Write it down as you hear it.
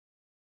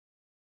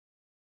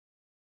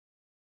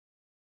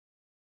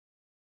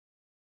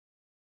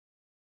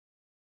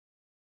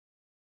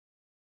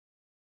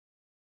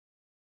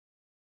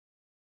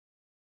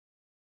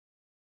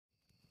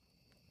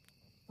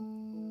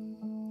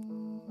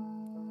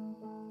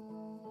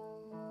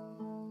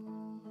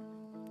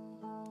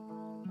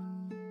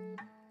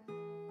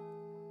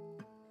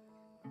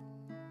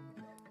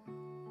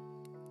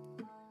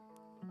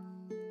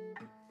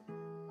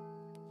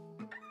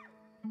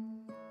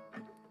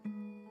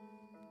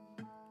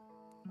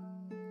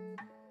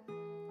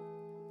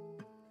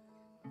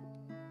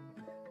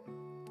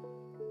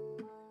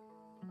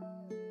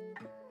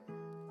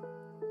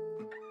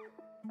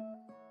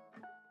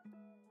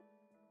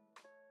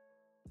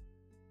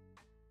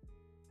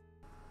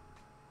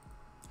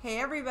Hey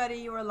everybody,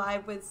 you are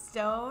live with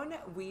Stone.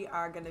 We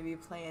are going to be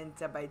playing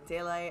Dead by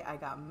Daylight. I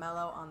got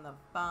Mello on the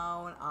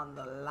phone, on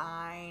the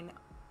line,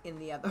 in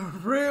the other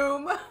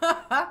room.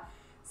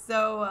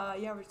 So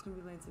yeah, we're just going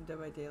to be playing some Dead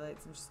by Daylight,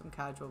 some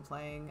casual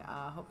playing,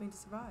 hoping to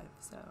survive.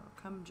 So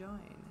come join,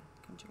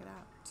 come check it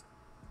out.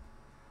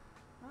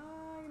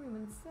 Give me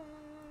one sec.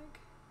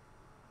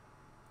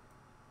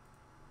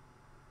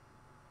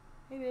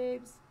 Hey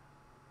babes.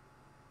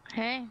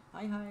 Hey.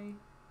 Hi, hi.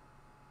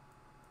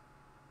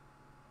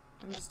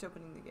 I'm just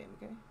opening the game,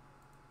 okay?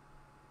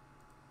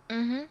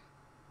 Mm-hmm.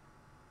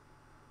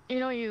 You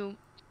know,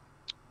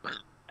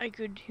 I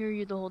could hear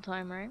you the whole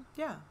time, right?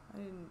 Yeah, I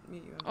didn't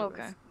mute you on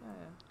purpose. Okay.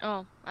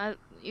 Yeah. Oh, I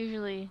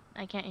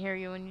can't hear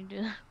you when you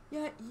do that.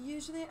 Yeah,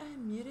 usually I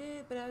mute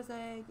it, but I was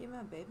like, you're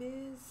my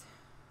babies.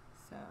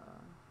 So.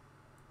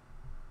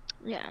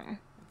 Yeah. I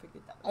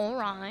figured that was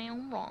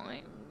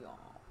Alright.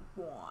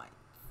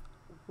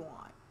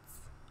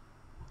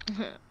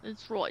 Right.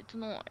 It's right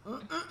tonight.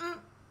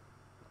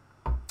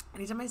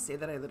 Anytime I say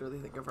that, I literally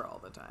think of her all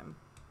the time.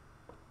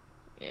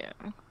 Yeah.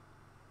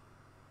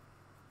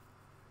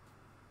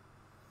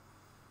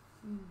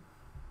 Come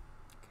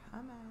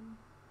on.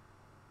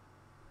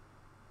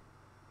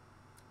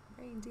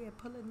 Reindeer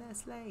pulling their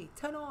sleigh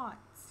tonight.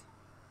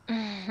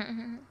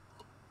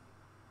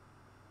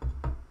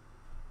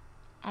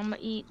 I'ma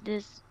eat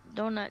this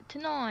donut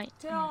tonight.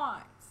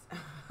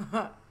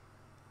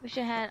 Wish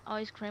I had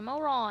ice cream.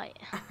 Alright.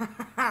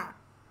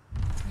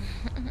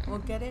 We'll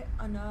get it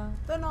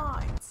another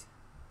night.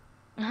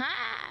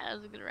 That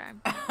was a good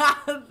rhyme.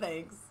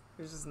 Thanks.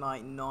 It was just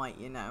night,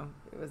 you know.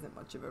 It wasn't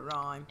much of a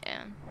rhyme.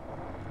 Yeah.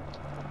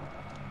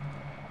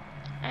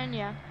 And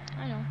yeah,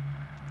 I know.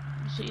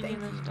 Just eating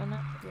this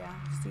donut. Yeah,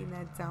 just eating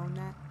that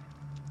donut.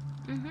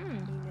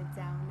 Eating a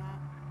donut.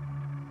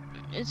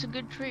 It's a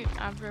good treat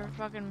after a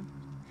fucking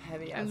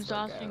heavy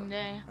exhausting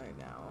day. I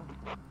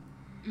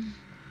know.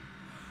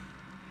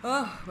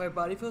 Oh, my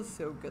body feels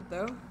so good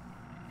though.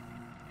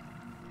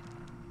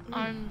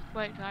 I'm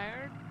quite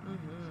tired.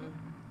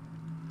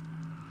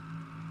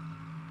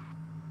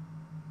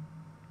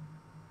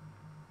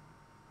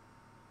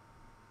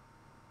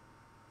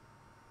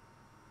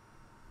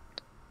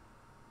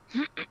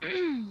 Oh,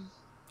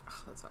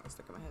 that song's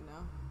stuck in my head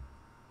now.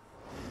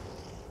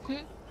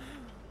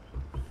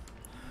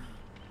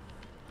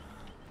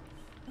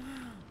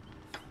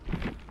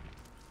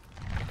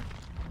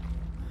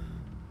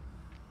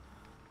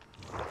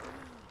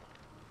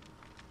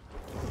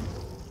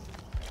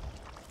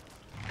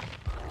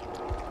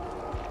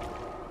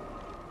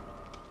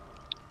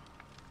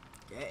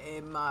 Get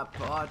in my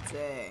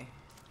party.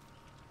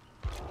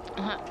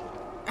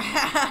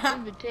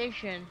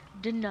 Invitation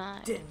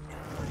denied.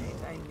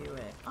 I knew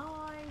it.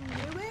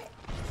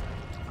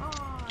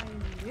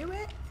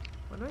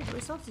 What do I do? I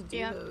still have to do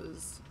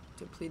those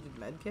depleted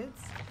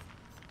medkits.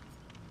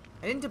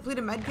 I didn't deplete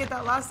a medkit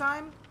that last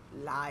time?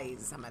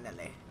 Lies,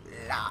 Amanele.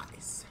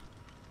 Lies.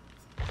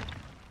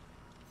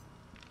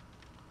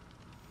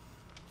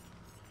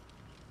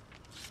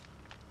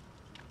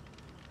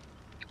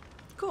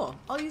 Cool.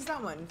 I'll use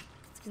that one.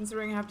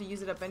 Considering I have to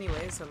use it up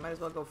anyway, so I might as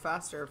well go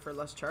faster for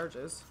less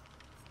charges.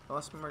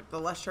 The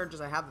less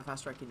charges I have, the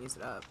faster I can use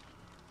it up.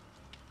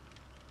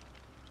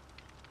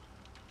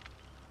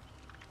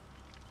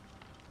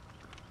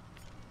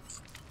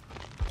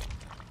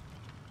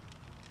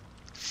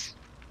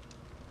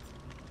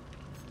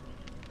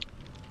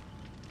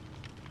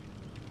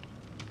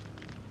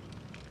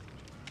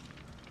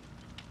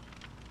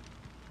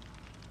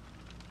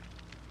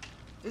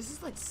 This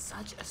is like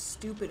such a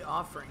stupid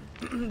offering.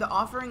 The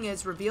offering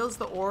is reveals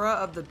the aura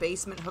of the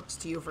basement hooks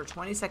to you for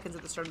 20 seconds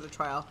at the start of the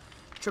trial.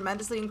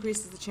 Tremendously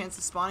increases the chance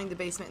of spawning the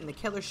basement in the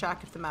killer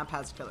shack if the map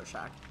has a killer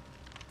shack.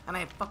 And I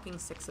have fucking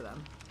 6 of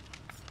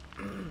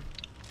them.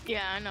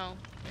 Yeah, I know.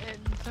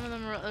 Some of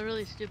them are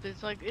really stupid.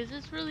 It's like, is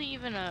this really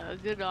even a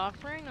good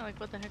offering? Like,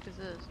 what the heck is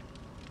this?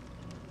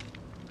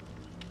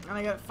 And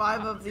I got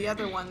 5 of the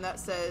other one that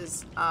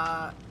says,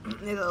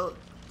 it'll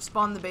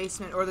spawn the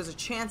basement, or there's a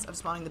chance of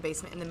spawning the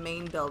basement in the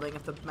main building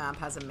if the map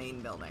has a main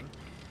building.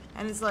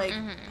 And it's like,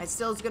 I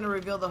still is going to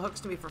reveal the hooks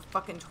to me for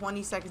fucking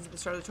 20 seconds at the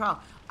start of the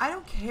trial. I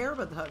don't care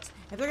about the hooks.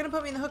 If they're going to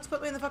put me in the hooks, put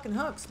me in the fucking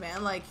hooks,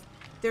 man. Like,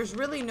 there's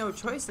really no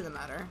choice in the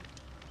matter.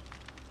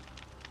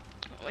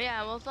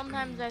 Yeah, well,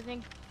 sometimes I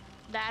think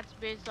that's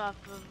based off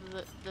of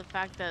the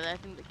fact that I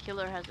think the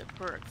killer has a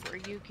perk where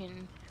you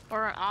can,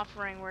 or an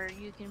offering where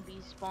you can be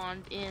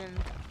spawned in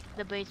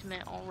the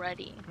basement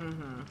already.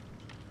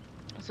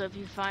 So if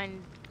you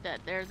find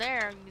that they're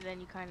there, then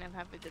you kind of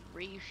have a good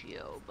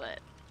ratio. But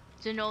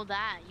to know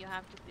that, you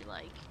have to be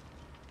like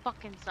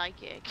fucking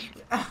psychic.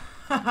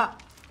 I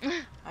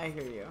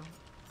hear you.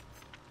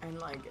 And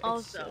like, it's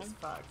Also, just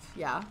fucked.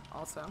 Yeah,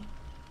 also.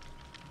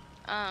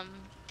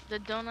 the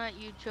donut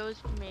you chose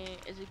for me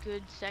is a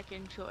good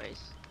second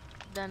choice.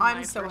 Than I'm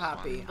my so first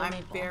happy. one, the I'm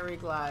maple. very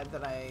glad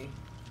that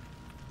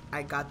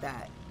I got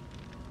that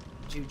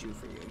juju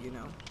for you, you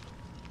know?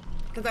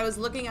 Because I was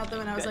looking at them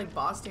and I was Good. like,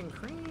 Boston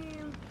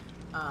cream,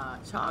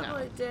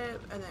 chocolate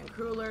dip, and then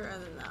cruller,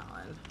 and then that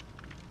one.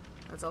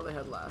 That's all they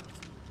had left.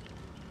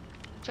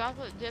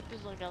 Chocolate dip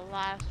is like a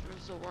last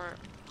resort.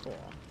 Cool.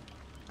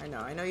 I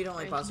know you don't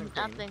like There's Boston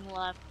cream. nothing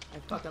left. I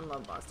fucking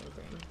love Boston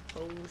cream.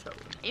 Oh, so.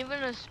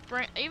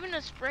 Even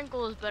a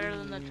sprinkle is better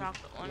than the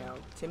chocolate one. No,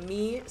 to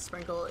me,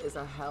 sprinkle is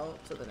a hell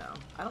to the no.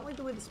 I don't like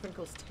the way the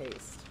sprinkles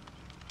taste.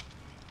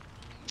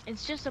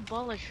 It's just a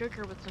ball of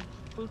sugar with some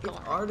food It's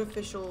coloring.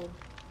 artificial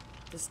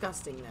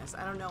disgustingness.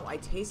 I don't know. I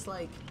taste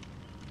like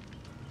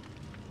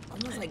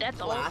almost like That's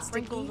all plasticky.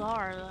 sprinkles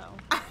are, though.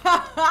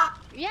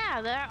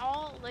 Yeah,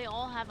 they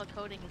all have a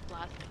coating of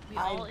plastic. We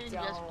I all ingest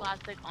don't.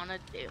 plastic on a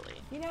daily.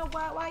 You know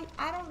what? Why?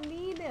 I don't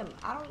need them.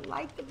 I don't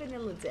like the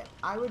vanilla dip.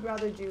 I would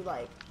rather do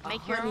like a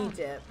Make your honey own.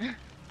 dip.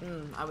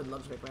 I would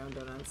love to make my own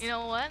donuts. You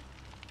know what?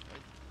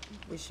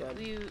 We should.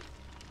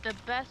 The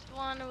best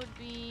one would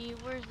be,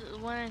 where's the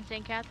one in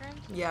St. Catharines?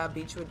 Yeah,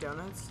 Beechwood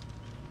Donuts.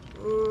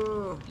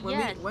 Ooh.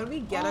 Yes. When we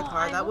get a Oh,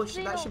 car, I that hope they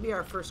should don't- be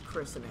our first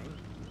christening.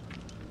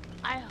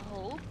 I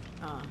hope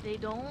they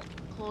don't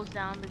close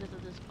down because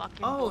of this fucking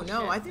Oh bullshit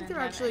no, I think they're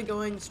pandemic. actually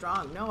going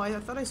strong. No, I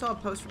thought I saw a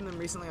post from them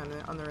recently on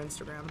their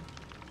Instagram.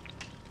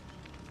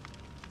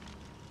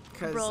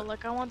 Bro,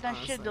 like, I want that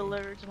shit honestly,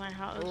 delivered to my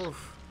house.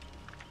 Oof.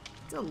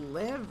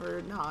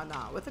 Delivered?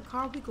 Nah. With a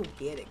car, we go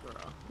get it,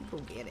 girl. We go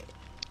get it.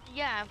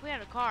 Yeah, if we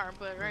had a car,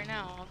 but right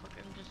now, I'll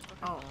just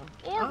Oh.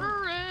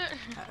 order it.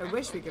 I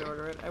wish we could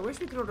order it. I wish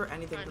we could order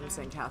anything I from know.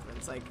 St.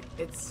 Catharines. Like,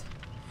 it's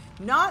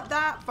not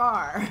that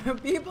far.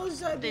 People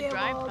should They be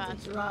drive able to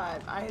faster.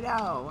 drive. I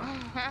know.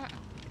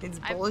 It's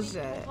I've seen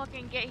bullshit. people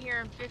fucking get here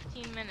in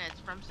 15 minutes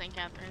from St.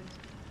 Catharines.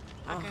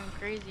 Fucking Ugh.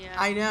 crazy ass.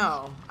 I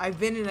know. I've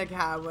been in a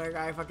cab where a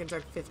guy fucking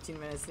took 15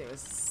 minutes and it was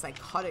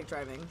psychotic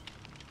driving.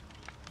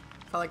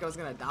 Felt like I was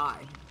gonna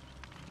die.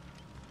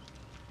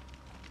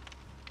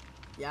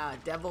 Yeah,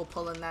 devil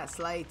pulling that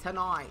sleigh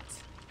tonight.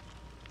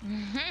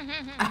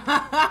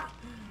 I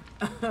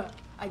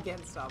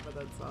can't stop with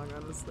that song,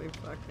 honestly.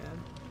 Fuck, man.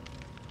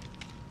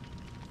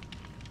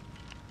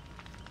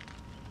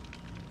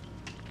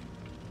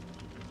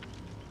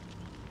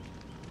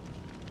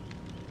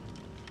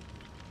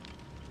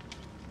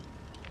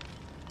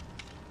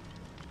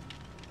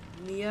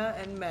 Nia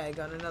and Meg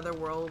on another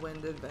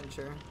whirlwind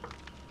adventure.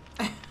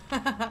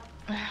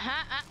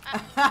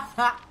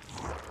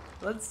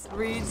 Let's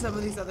read some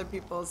of these other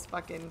people's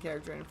fucking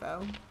character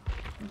info.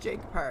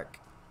 Jake Park.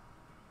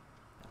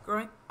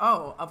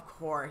 Oh, of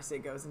course it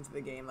goes into the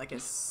game like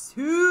as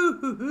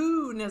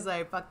soon as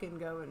I fucking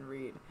go and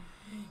read.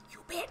 You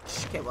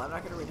bitch! Okay, well I'm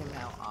not gonna read him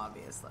now,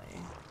 obviously.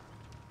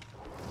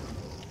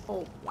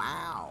 Oh,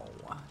 wow.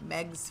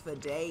 Megs for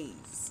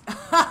days.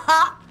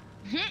 I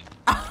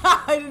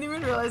didn't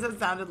even realize that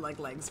sounded like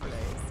legs for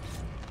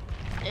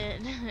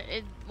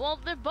days. Well,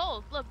 they're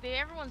both. Look,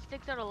 everyone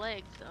sticks out a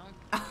leg, so.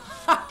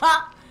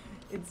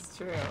 It's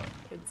true.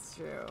 It's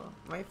true.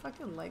 My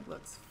fucking leg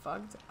looks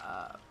fucked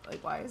up.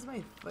 Like, why is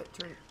my foot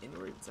turned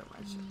inward so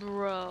much?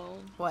 Bro,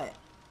 What?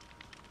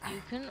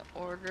 you can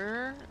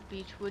order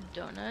Beechwood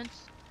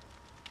Donuts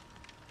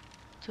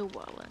to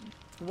Welland.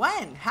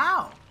 When?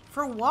 How?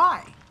 For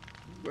why?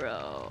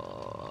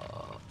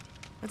 Bro.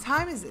 What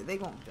time is it? They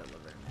won't deliver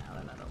now.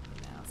 They're not open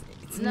now.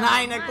 It's No,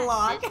 9 not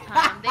o'clock. This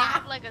time. They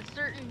have like a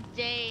certain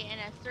day and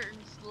a certain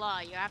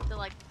slot. You have to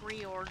like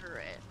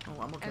pre-order it.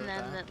 Oh, I'm okay And with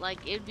then that.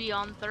 like it'd be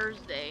on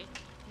Thursday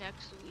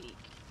next week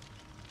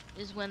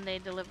is when they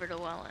deliver to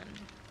Welland.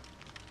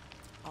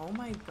 Oh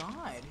my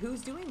god.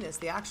 Who's doing this?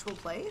 The actual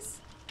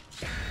place?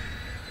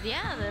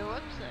 Yeah, their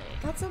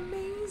website. That's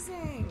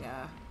amazing.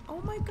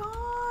 Oh my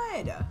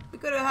god. We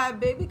could have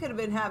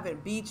been having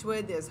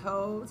Beechwood this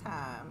whole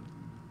time.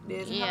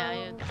 Yeah,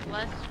 it's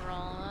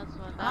cholesterol. That's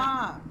what that.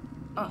 Ah.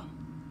 Oh.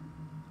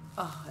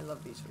 Oh, I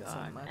love Beechwood so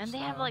God. much. And they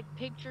have like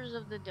pictures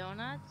of the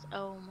donuts.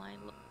 Oh my.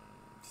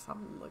 Stop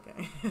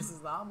looking. This is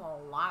I'm a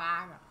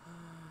I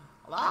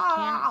can't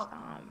wow.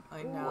 stop.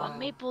 I Ooh, know. a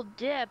maple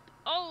dip.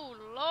 Oh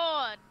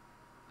Lord,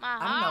 my I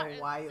heart don't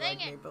know why you is like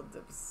singing. maple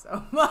dip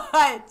so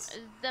much. It's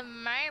the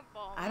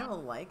maple. I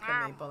don't like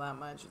the maple that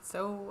much. It's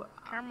so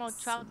Caramel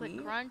chocolate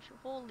sweet. crunch.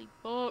 Holy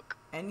fuck.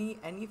 Any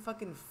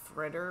fucking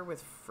fritter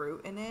with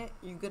fruit in it,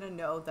 you're gonna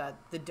know that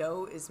the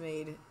dough is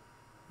made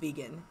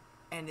vegan,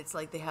 and it's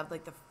like they have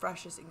like the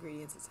freshest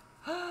ingredients. It's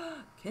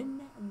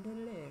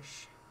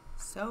delish,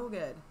 so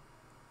good.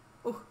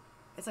 Ooh,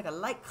 it's like a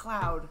light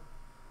cloud.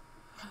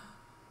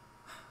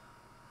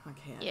 I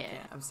can't.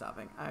 I'm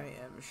stopping. I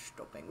am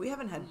stopping. We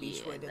haven't had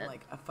Beechwood in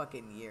like a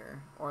fucking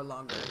year or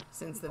longer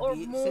since the Or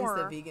since more.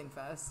 the vegan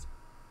fest.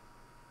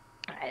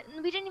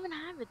 We didn't even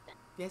have it then.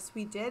 Yes,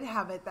 we did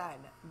have it then.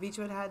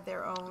 Beechwood had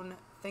their own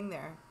thing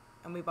there,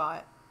 and we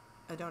bought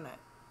a donut.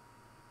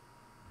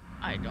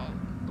 I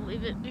don't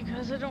believe it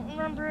because I don't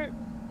remember it.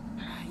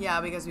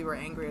 Yeah, because we were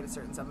angry at a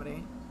certain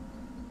somebody.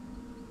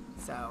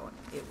 So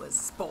it was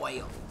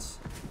spoiled.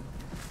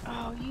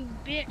 Oh, you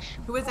bitch.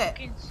 Who is it?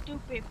 Fucking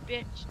stupid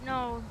bitch.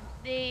 No,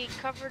 they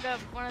covered up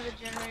one of the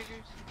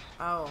generators.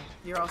 Oh,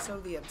 you're also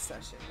the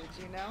obsession.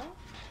 Did you know?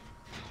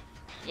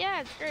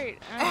 Yeah, it's great.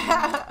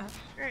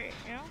 Great,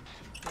 you know?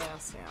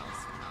 Yes.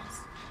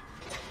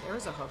 There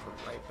was a hook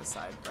right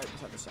beside the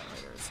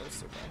generator. It's so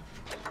stupid.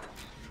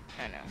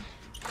 I know.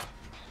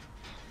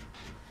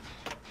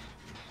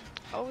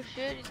 Oh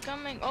shit, he's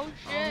coming. Oh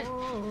shit.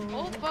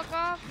 Oh, fuck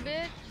off,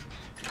 bitch.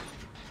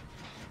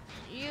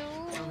 You.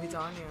 Oh, he's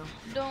on you.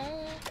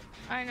 Don't.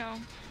 I know.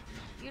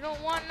 You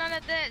don't want none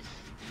of this.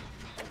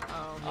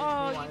 Oh, he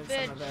wanted you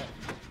some of it.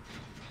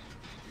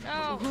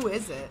 No. Who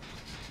is it?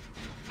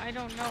 I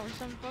don't know.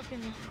 Some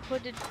fucking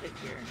hooded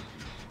figure.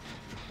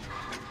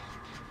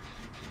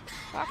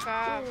 Fuck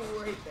off. Ooh,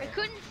 right I there.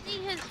 couldn't see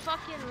his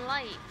fucking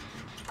light.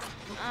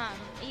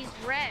 He's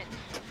red.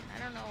 I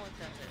don't know what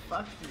that is.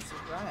 Fuck, he's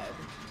red.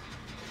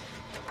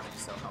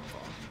 So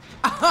helpful.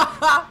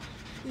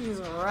 He's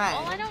red.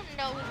 Well, I don't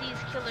know these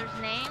killers'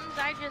 names.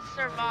 I just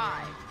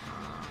survive.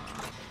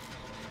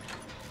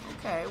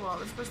 Okay, well,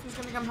 this person's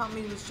gonna come help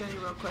me with Jenny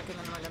real quick, and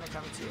then we're gonna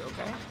come to you,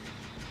 okay?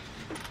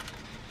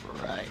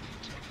 Right.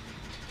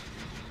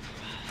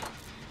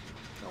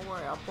 Don't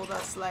worry, I'll pull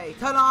that sleigh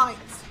tonight!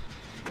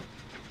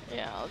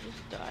 Yeah, I'll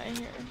just die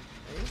here.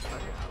 Are you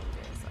fucking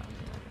okay? So I'm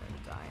not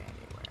gonna die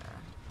anywhere.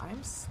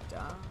 I'm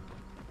stuck.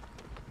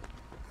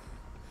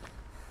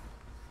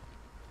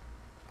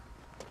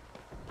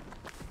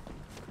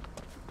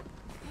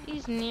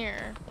 He's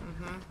near.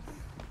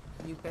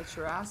 Mm-hmm. You bet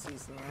your ass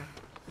he's near.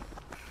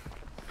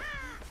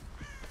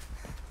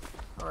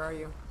 Where are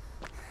you?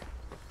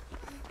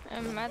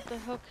 I'm at the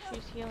hook.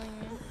 She's healing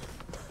me.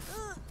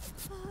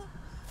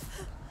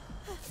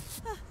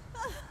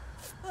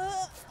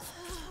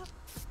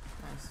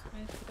 Nice. I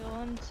feel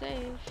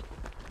unsafe.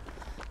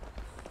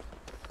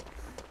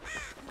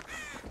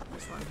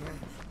 There's one here.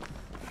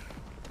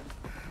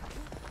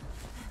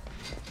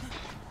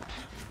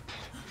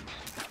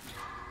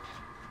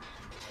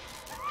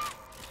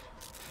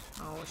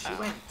 Oh, she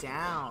went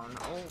down.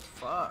 Oh,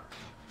 fuck.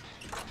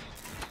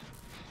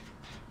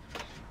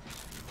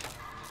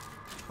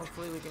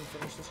 Hopefully we can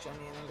finish this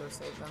Jenny and then go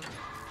save them.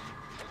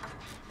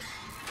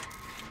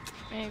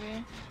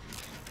 Maybe.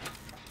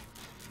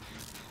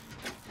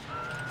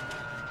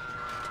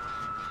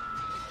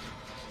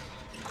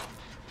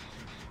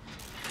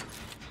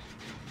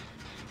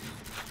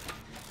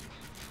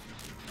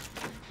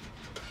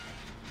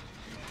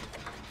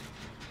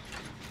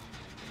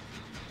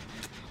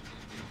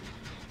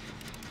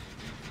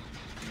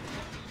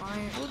 Why?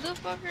 Who the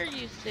fuck are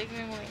you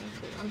signaling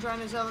to? I'm trying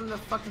to tell them to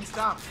fucking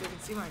stop so they can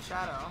see my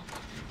shadow.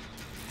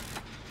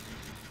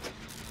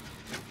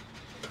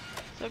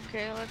 It's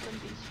okay, let them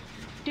be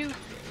stupid.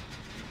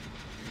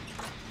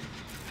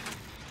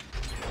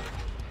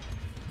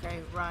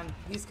 Okay, run.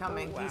 He's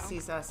coming. Oh, wow. He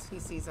sees us. He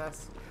sees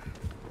us.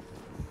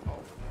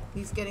 Oh.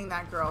 He's getting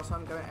that girl, so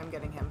I'm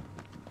getting him.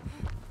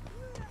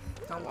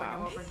 Don't bring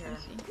him over here. I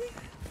see. Don't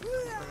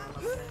bring him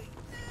over here.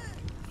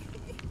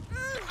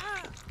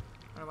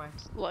 Run away.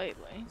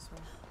 Slightly. This way.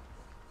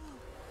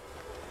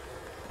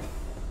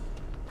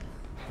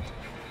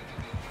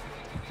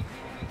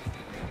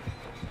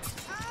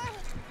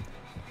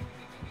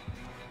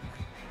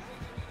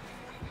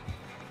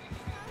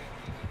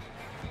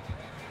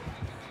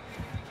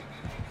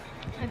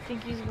 I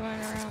think he's going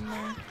around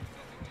there.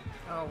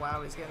 Oh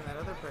wow, he's getting that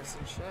other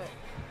person. Shit.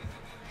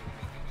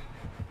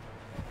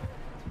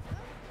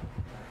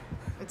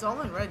 It's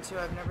all in red too.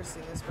 I've never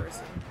seen this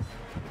person.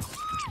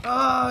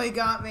 Oh, he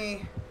got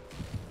me.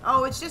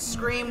 Oh, it's just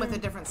Scream with a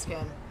different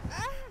skin.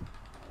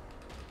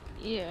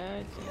 Yeah,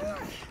 I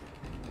think.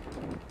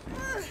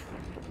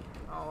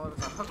 Oh,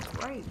 there's a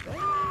hook right there.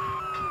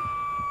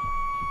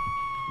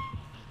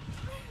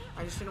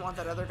 I just didn't want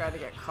that other guy to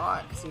get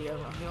caught because he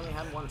only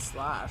had one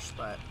slash,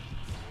 but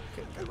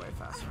couldn't get away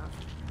fast enough.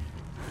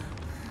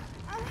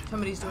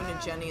 Somebody's doing a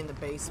Jenny in the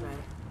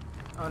basement.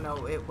 Oh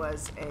no, it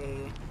was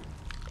a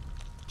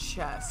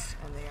chest,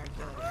 and they are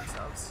killing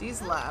themselves.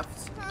 He's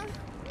left.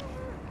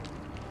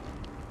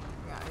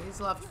 Yeah, he's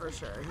left for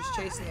sure. He's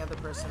chasing the other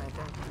person, I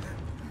think.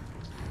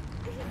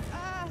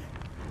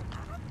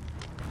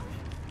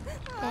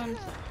 1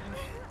 second.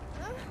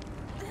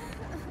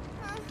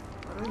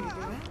 What are you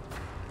doing?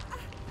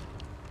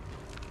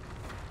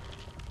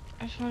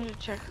 I just wanted to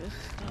check this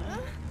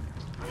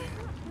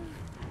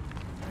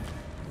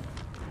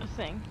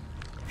thing.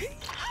 I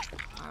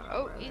don't know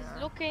Oh, where they he's are.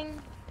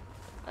 looking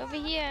over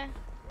here.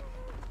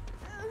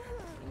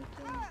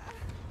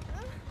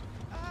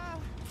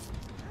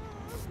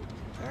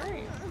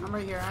 Alright. I'm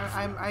right here.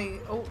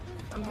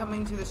 I'm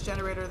coming to this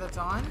generator that's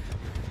on.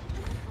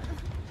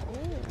 Oh,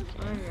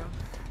 Where okay. are you?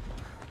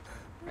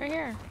 Right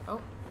here.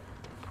 Oh.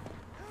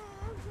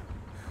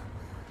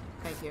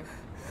 Thank you.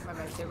 My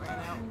medkit ran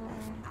out.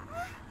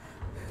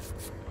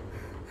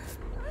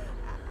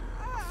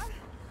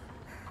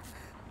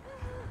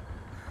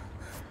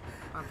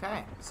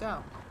 Okay,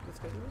 so let's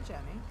go to the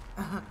Jenny.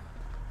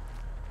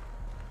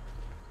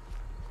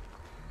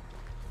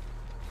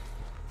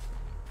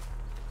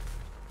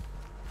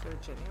 Is there a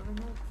Jenny over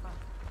here? Fuck.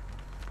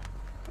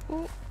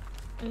 Oh,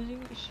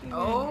 is she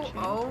Oh,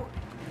 getting oh,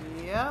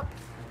 yep.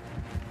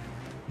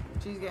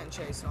 She's getting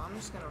chased, so I'm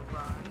just gonna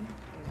run in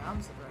the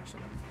opposite direction.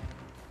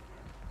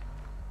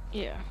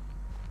 Yeah.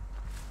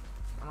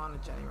 I'm on a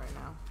Jenny right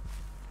now.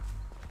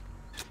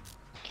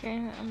 Okay,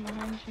 I'm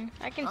behind you.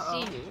 I can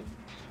Uh-oh. see you.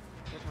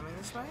 They're coming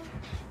this way?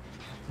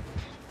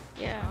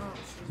 Yeah. Oh,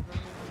 she's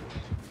running.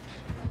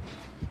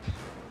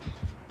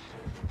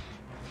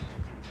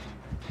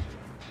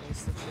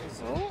 Waste the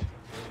chase. Oh.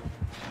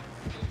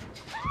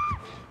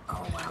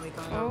 Oh wow, we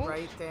got her Oh.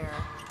 right there.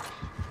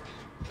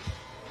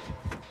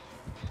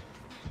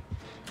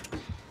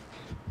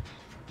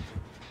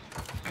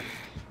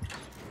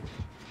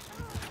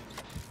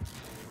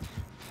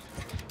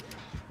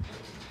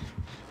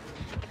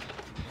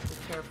 Be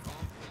careful.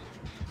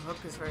 The hook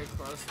is very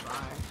close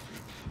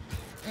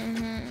by.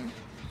 Mm-hmm.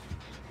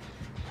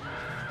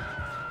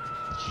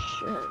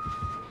 Sure.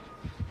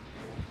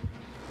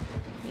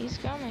 He's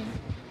coming.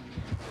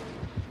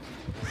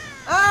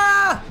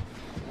 Ah!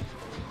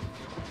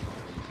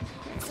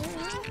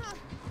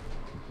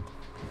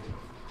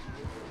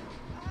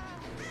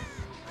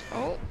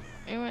 Oh,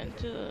 he went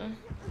to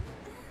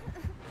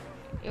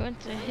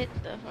hit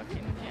the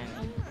fucking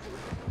Jenny.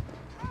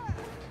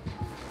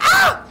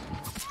 Ah!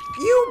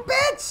 You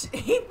bitch!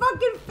 He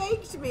fucking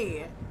faked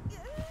me.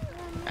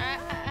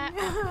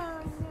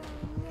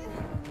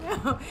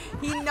 No.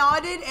 He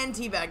nodded and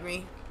teabagged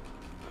me.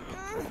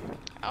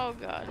 Oh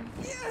god.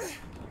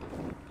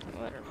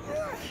 Whatever.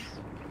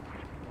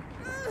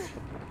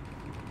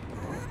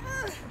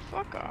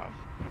 Fuck off.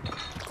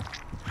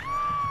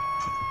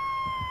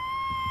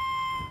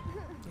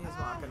 He's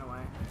walking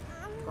away.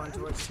 Going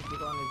towards the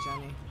people on the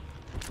Jenny.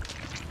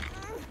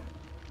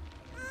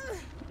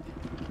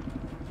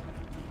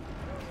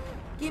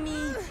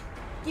 Gimme!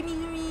 Gimme,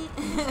 gimme!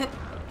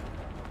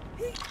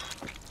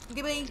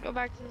 Gimme! Let's go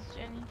back to this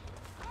Jenny.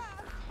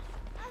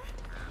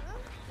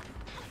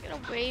 Get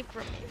away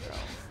from me, bro.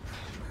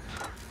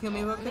 Heal me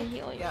real Let me quick?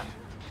 heal you. Yeah.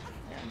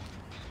 Yeah.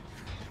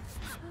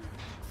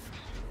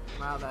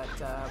 Wow, that,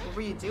 what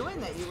were you doing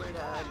that you were,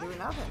 doing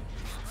nothing?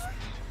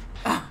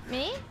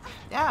 Me?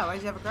 Yeah,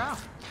 why'd you have a crow?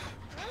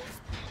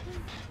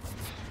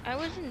 I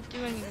wasn't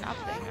doing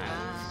nothing. I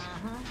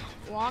Uh-huh.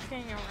 was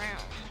walking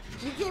around.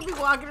 You can't be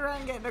walking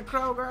around getting a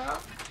crow, girl.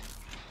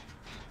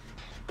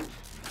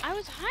 I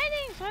was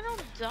hiding so I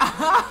don't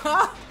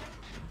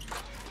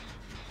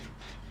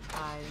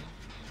die.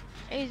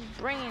 He's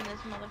bringing this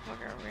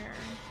motherfucker over here.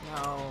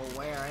 No,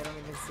 where? I don't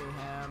even see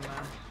him.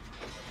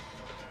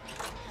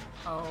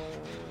 Oh,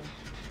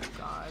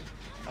 God.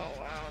 Oh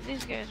wow,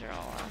 these guys are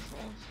all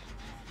assholes.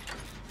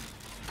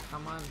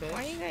 Come on, bitch.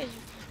 Why are you guys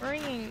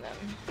bringing them?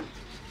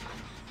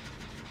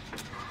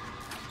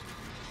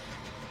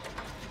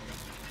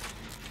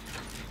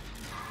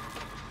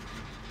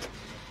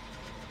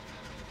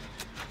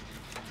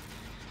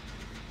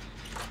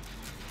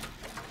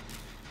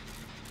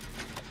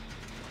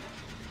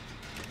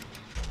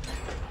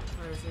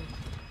 Where is he?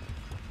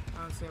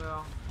 I don't see him at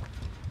all.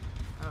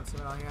 I don't see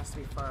him at all. He has to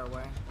be far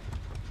away.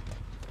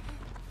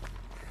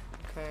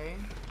 Okay.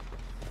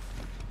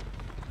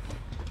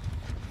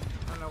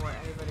 I don't know where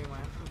anybody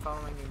went. I'm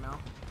following you, Mel.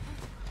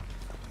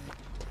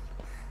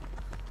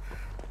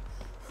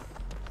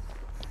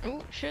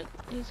 Oh shit,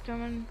 he's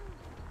coming.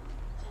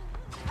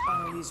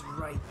 Oh, he's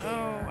right there.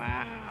 Oh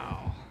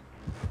wow.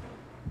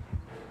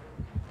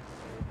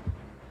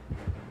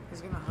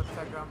 He's gonna hook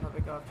that ground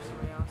puppy go after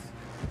somebody else.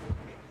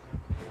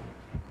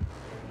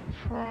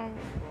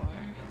 Probably.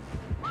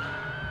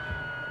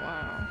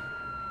 Wow.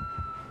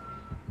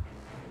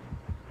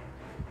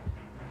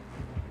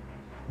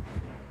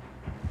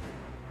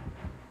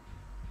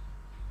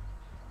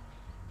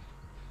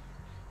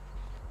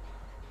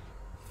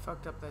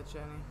 Fucked up that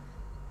Jenny.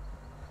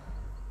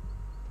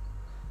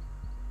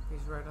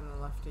 He's right on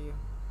the left of you.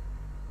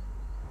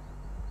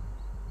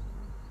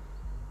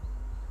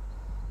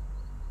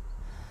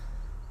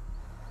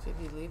 Did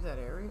he leave that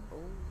area? Oh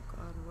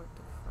God, what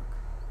the fuck?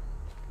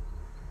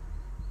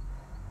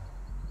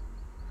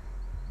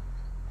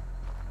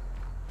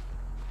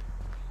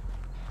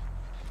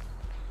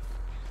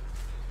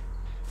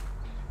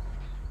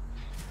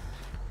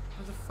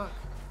 What the fuck?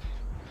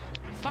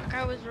 Fuck,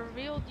 I was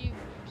revealed, you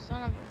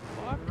son of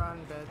a fuck. Run,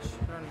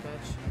 bitch. Run,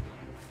 bitch.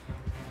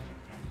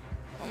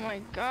 Oh my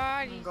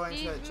god, I'm he going to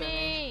sees that Jenny.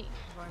 me.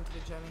 I'm going to the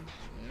Jenny.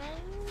 No.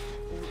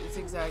 Ooh,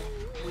 zigzag.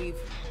 Weave.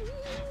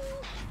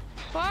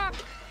 Fuck.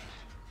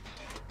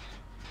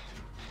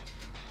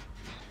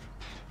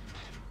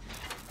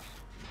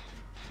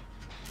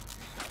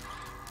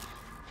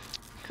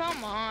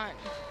 Come on.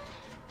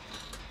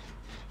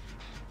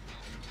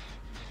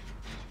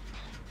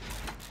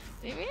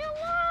 Leave me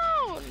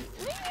alone.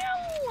 Leave me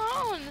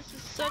alone. This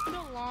is such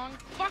a long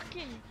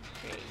fucking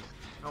chase.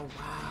 Oh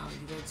wow,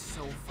 you did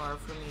so far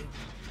from me.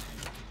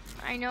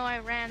 I know I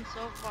ran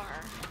so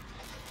far.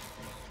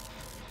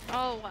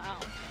 Oh wow.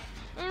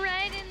 Right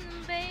right in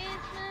the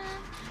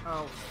basement.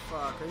 Oh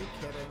fuck, are you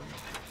kidding?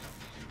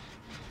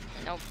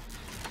 Nope.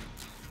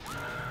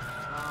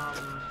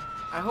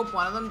 I hope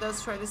one of them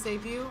does try to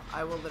save you.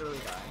 I will literally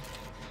die.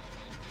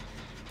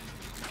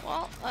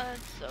 Well,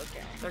 it's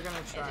okay. They're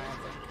gonna try, I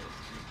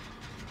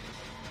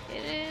think.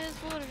 It is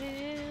what it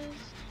is.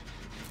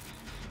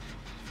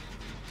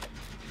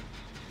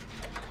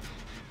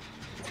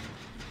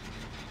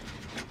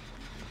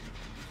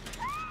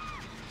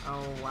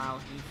 Oh wow,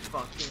 he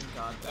fucking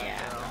got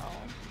that girl.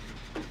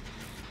 No.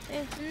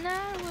 It's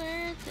not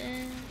worth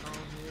it.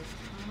 Oh, he is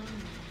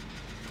coming.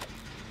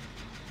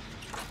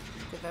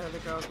 Get that other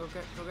girl. Go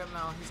get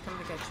Mel. He's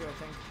coming to get you, I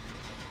think.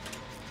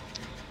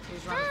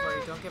 He's running for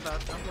you. Don't give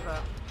up. Don't give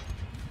up.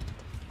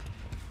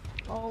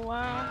 Oh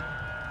wow.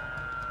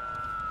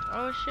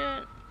 Oh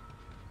shit.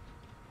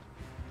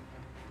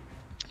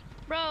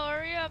 Bro,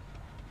 hurry up.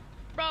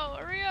 Bro,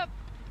 hurry up.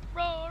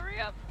 Bro,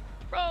 hurry up.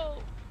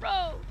 Bro,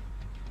 bro.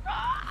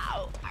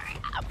 Bro, hurry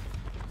up.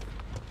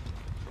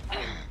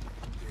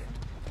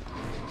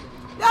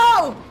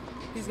 No!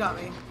 He's got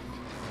me.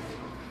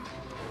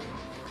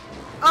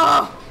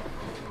 Oh!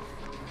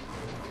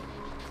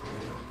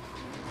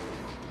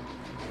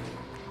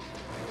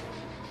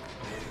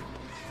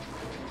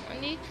 I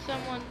need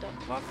someone to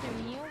fucking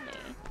heal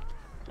me.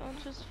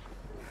 Don't just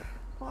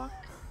fuck.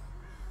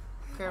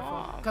 Careful.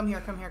 off. Come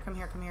here, come here, come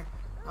here, come here.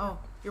 Oh,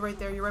 you're right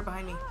there. You're right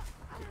behind me.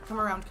 Come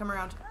around, come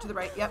around. To the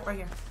right. Yep, right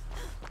here.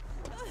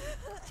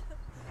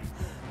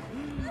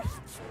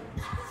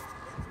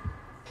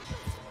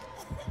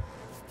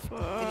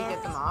 Did he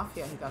get them off?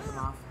 Yeah, he got them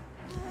off.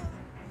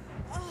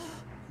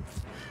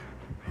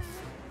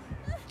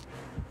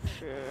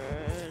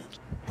 Shit.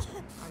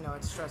 I know,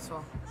 it's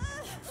stressful.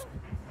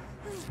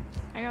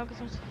 I know,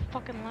 because I'm so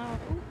fucking loud.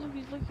 Ooh, look,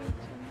 he's looking at me.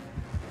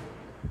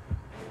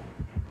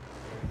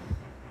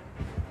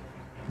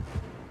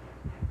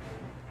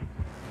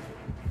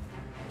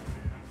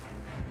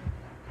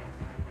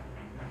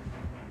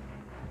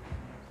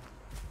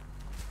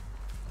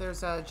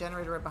 There's a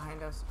generator right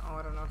behind us. Oh,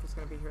 I don't know if he's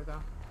gonna be here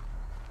though.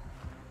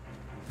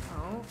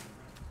 Oh.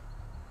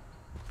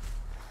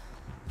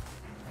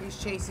 He's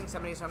chasing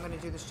somebody, so I'm gonna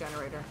do this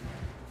generator.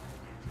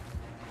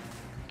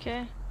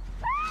 Okay.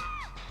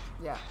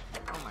 Yeah.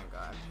 Oh my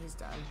god, he's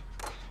done.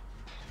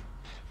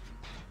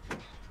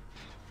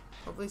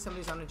 Hopefully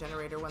somebody's on a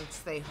generator. Once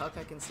they hook,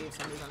 I can see if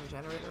somebody's on a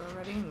generator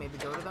already and maybe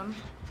go to them.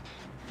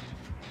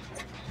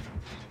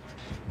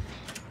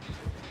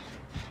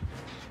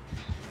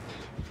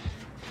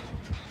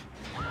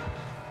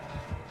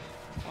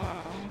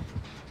 Wow.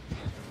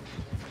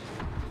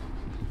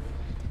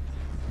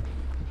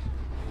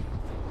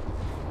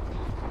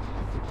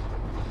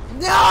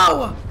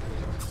 No!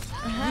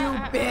 You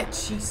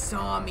bitch! He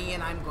saw me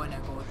and I'm gonna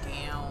go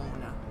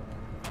down.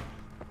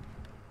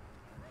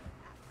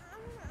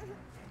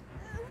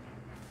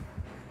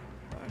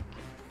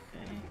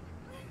 Okay.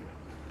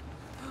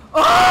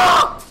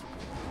 Oh!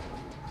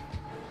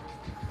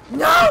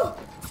 No!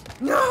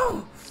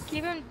 No!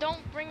 Keep him,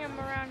 don't bring him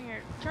around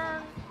here.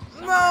 Turn.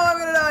 No, I'm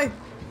gonna die!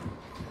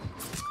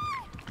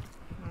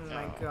 Oh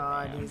my Oh,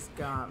 god, man. he's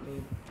got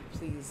me.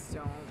 Please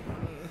don't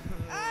leave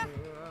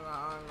me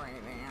alone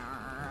right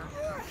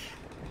there.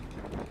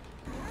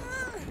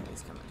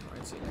 He's coming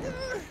towards you.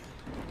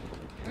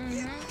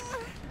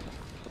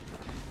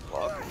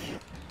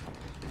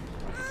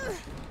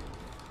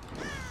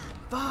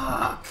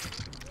 Fuck!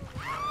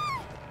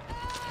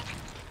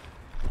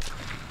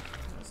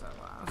 That's so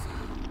loud.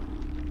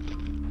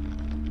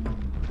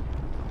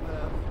 What a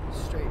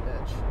straight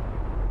bitch.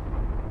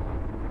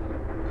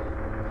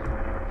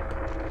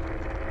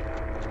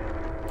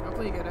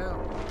 Hopefully you get out.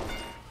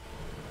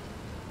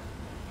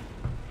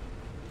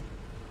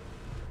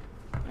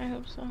 I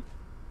hope so.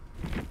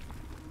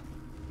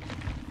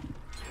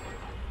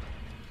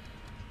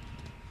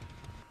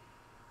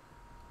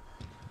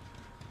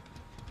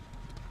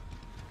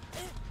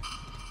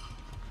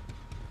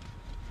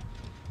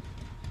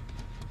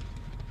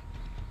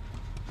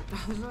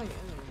 There's like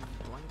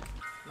blink.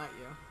 Not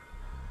you.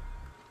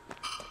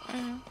 I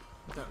know.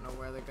 I don't know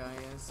where the guy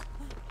is.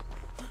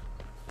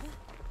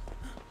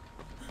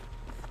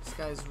 This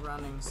guy's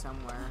running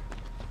somewhere.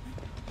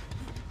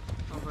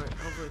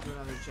 Hopefully to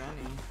another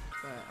Jenny,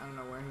 but I don't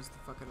know where he's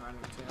fucking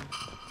running to.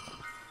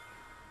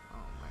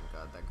 Oh my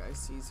god, that guy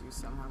sees you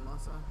somehow,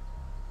 Melissa.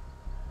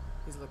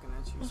 He's looking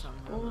at you That's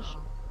somehow. bullshit.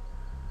 Now.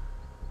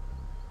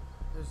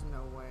 There's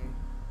no way.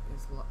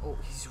 Oh,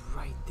 he's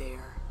right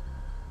there.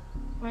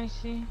 I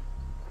see.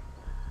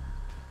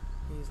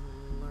 He's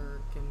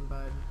lurking,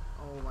 bud.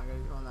 Oh my god,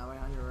 he's going that way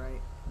on your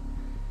right.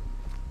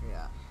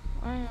 Yeah.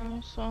 I know, I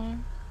saw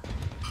him.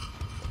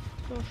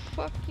 The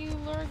fuck you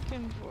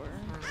lurking for? I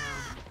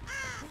know.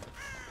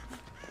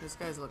 This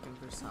guy's looking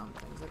for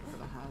something. He's looking for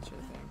the hatch,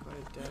 I think. What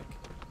a dick.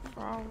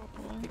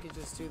 Probably. He could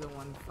just do the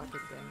one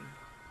fucking thing.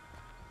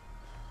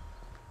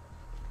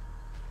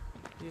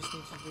 You just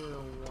need to do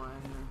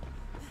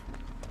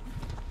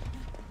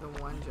the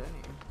one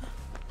Jenny.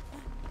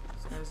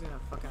 This guy's gonna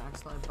fucking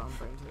accidentally bump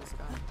right into this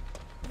guy.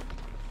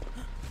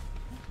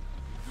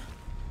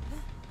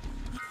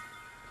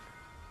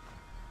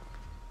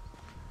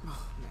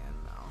 Oh man,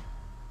 no.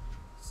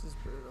 This is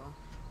brutal.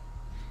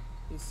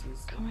 He sees you.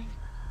 Coming.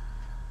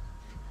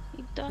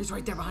 He does. He's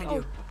right there behind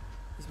you.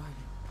 He's behind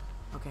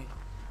you. Okay.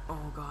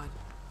 Oh god.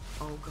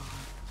 Oh god.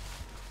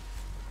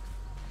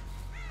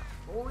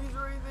 Oh, he's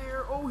right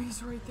there. Oh,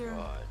 he's right there.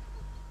 God.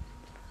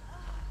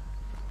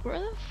 Where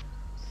the f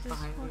is this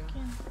Behind you.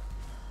 fucking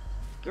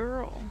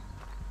girl?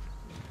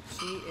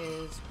 She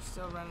is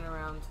still running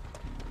around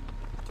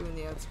doing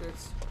the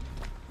outskirts.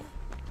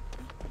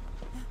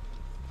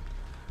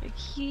 Like,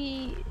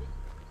 he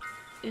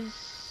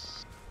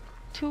is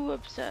too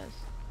obsessed.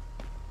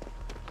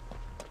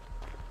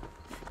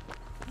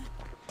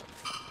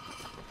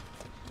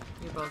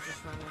 You're both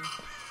just running.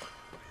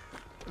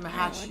 I'm a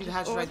hatch. The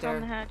hatch is right On the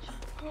there. hatch.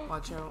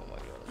 Watch out. Oh my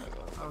god, oh my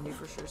god. Oh, he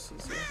for sure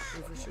sees you.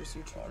 He for sure sees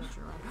you. Turn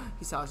around.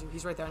 He saw you.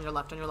 He's right there on your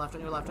left, on your left,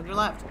 on your left, on your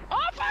left. Oh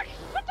fuck!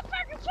 What the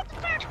fuck? What the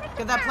fuck? What the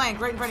Get that fuck? plank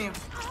right in front of you.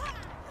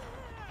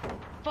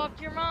 Fuck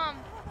your mom.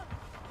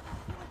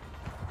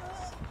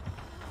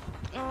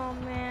 Oh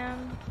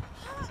man.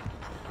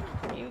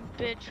 You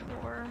bitch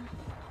whore.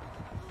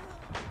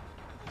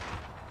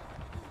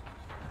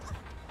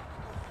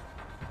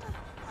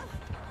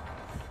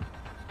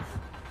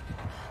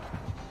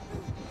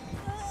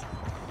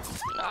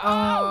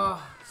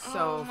 Oh,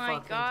 so oh my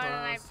fucking god, close.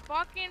 and I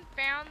fucking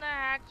found the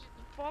hatch.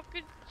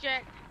 Fucking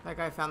check. That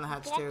guy found the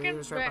hatch too. He Fucking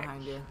was right bitch.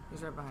 behind you.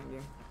 He's right behind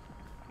you.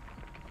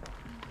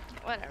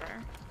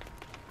 Whatever.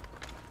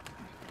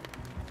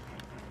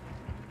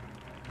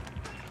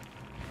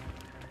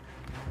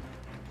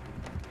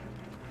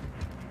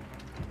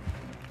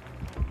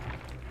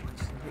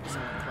 He's gonna be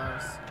somewhere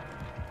close.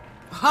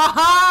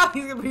 Haha!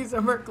 He's gonna be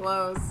somewhere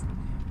close.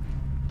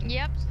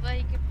 Yep, so that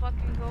he can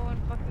fucking go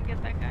and fucking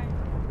get that guy.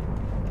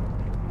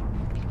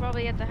 He's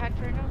probably at the hatch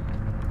right now.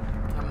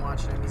 I'm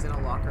watching him. He's in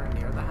a locker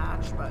near the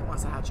hatch, but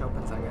once the hatch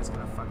opens, that guy's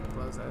gonna fucking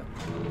close it.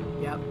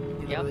 Yep,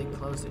 he literally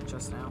closed it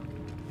just now.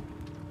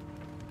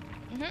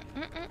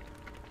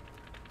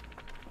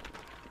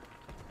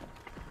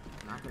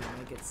 Not gonna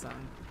make it,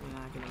 son. You're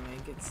not gonna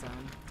make it,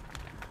 son.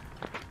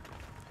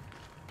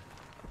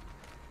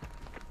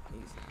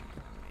 He's not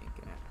gonna make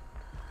it.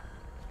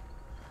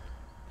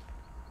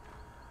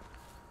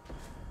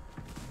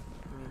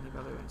 I mean, he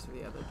probably went to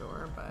the other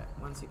door, but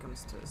once he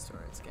comes to this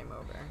door, it's game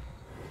over.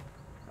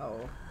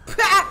 Oh.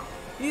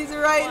 He's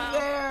right Wow.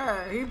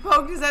 there! He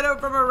poked his head out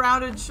from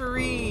around a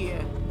tree!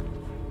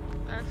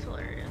 That's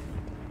hilarious.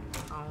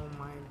 Oh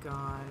my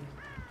god.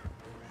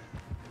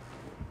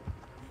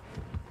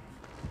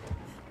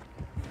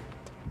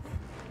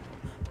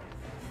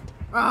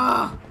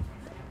 Ah!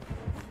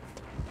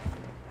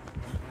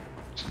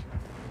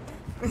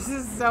 This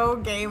is so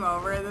game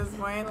over at this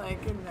point,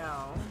 like,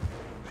 no.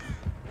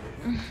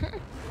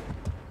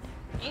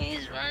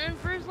 He's running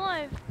for his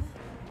life.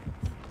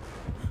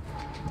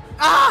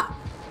 Ah!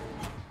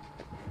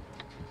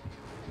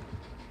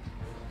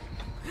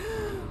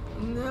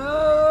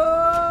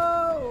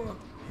 No!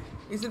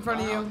 He's in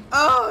front of you.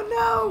 Oh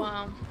no!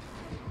 Wow.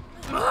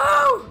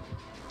 Oh!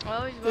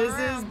 Oh, he's This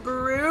running is around.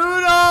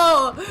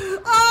 brutal!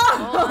 Oh,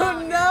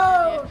 wow,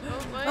 no!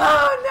 boy.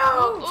 Oh no!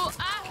 Oh,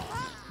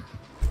 ah.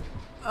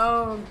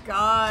 Oh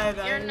god!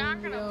 You're I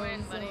not gonna feel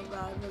win, so buddy.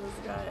 bad for this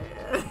guy.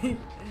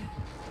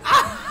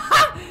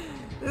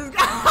 This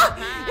guy!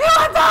 He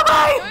went that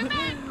way!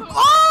 Oh!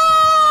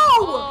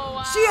 Oh,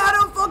 wow. She had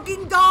a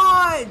fucking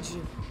dodge!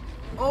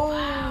 Oh!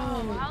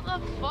 Wow, how the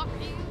fuck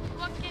do you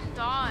fucking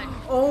dodge?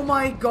 Oh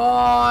my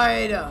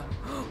god!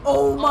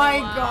 Oh my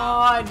wow.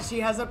 god! She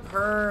has a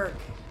perk.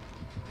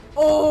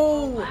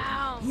 Oh!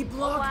 Wow. He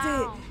blocked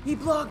Wow. it! He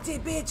blocked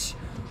it, bitch!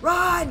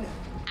 Run!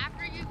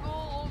 After you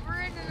go over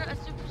it in a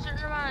super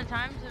certain amount of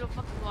times, it'll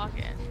fucking block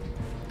it.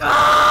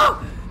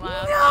 Oh!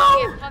 Wow. You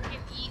No! get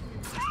fucking eaten.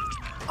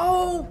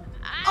 Oh!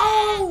 Ah.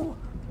 Oh!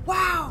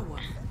 Wow!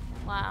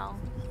 Wow.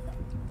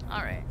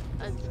 Alright,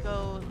 let's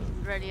go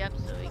ready up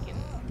so we can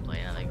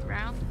play another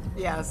round.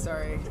 Yeah,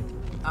 sorry.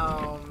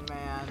 Oh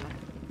man.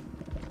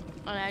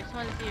 Alright, I just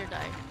want to see your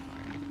die.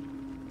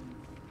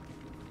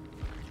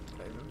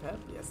 Played with Pep?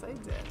 Yes, I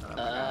did. Oh, my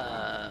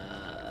God.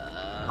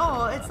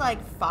 Oh, it's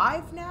like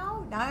 5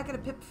 now? Now I gotta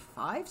pip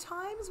 5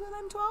 times when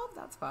I'm 12?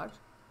 That's fucked.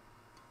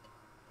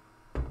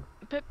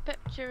 Pip pip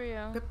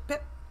cheerio. Pip,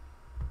 pip.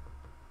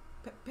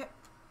 Pip, pip.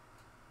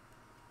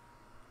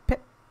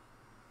 Pip.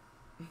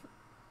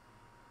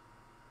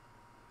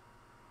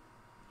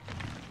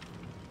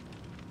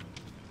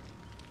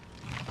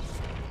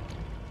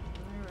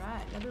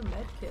 Alright, another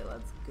med kit.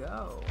 Let's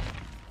go.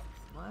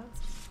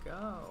 Let's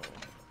go.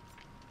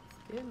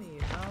 Give me,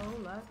 ho.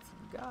 Let's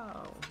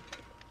go.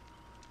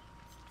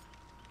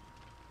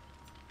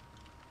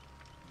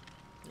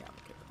 Yeah, I'm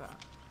okay with that.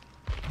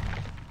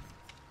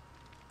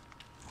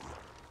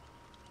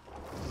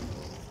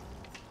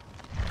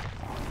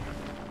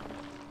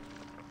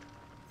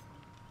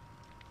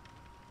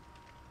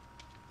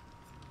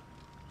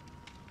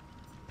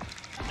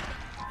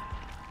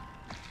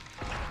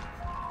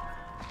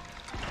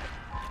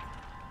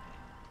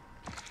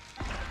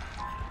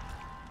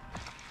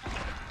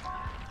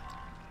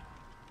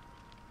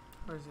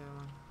 Where's the other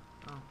one?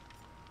 Oh.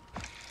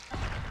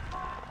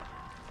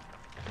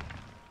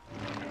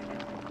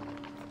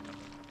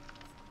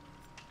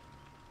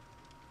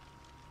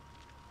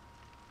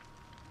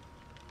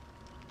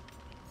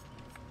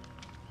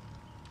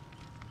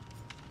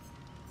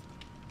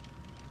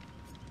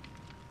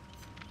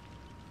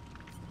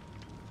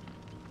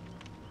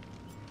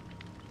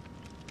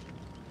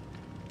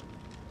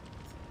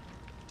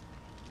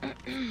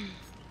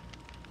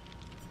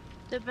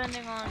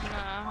 Depending on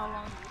how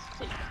long this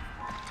takes.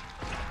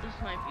 This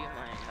might be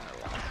my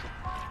last.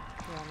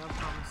 Yeah, no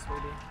problem,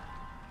 sweetie.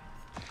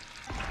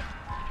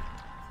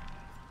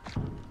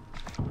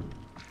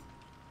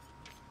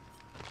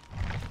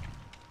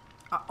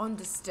 I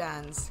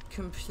understand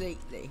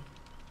completely.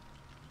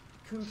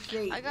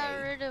 Completely. I got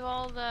rid of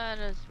all that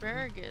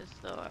asparagus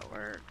though at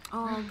work.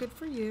 Oh, good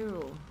for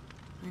you.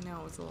 I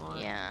know, it was a lot.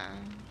 Yeah.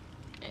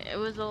 It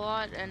was a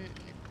lot and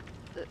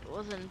it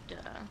wasn't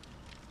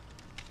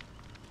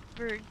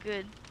very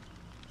good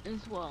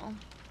as well.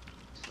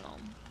 So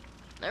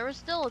there were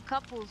still a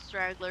couple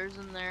stragglers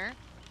in there.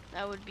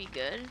 That would be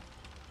good.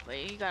 But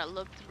you gotta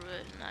look through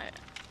it, and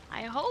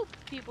I hope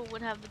people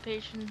would have the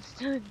patience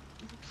to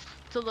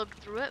look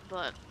through it,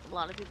 but a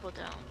lot of people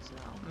don't, so.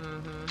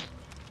 Mm-hmm.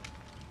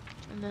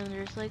 And then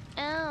they're just like,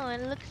 oh,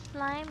 it looks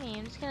slimy,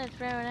 I'm just gonna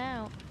throw it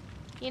out.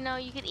 You know,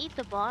 you could eat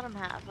the bottom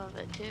half of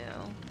it too.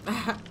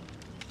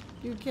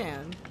 You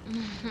can.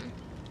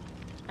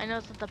 I know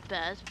it's not the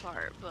best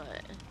part,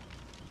 but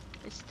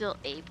it's still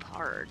a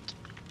part.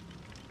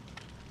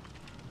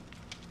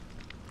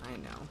 I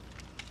know.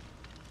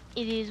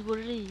 It is what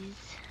it is.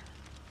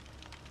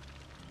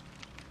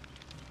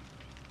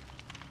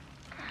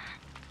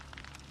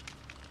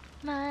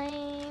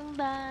 My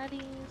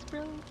body's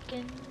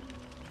broken.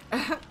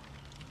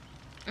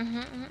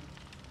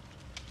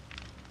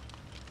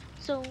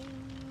 So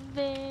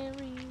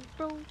very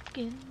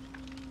broken.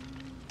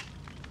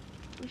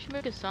 We should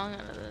make a song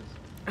out of this.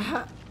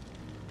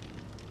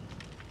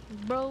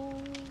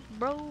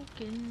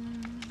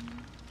 Broken.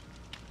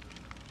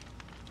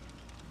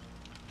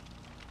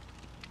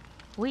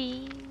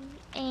 We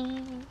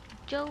ain't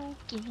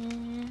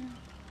joking.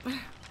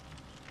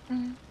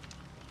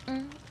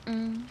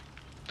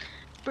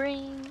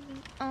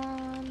 Bring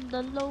on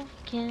the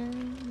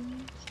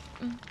loafkins.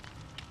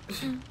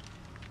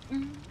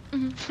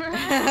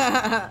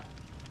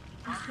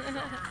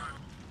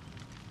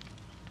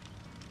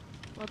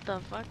 What the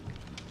fuck?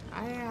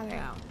 I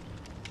know.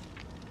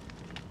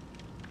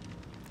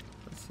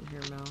 Listen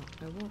here, Mel.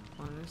 I will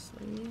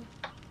honestly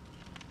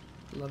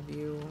love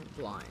you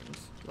blind.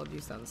 Love you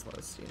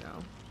senseless, you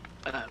know.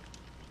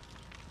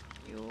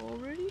 You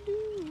already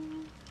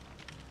do.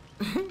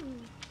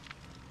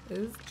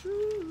 It's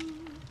true.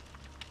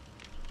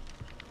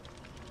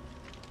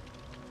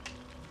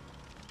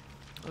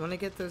 I want to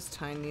get those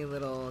tiny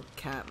little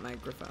cat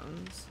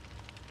microphones.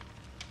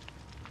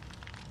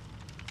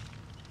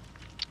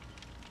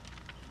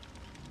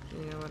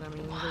 You know what I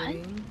mean, What?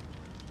 baby?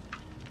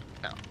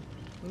 No.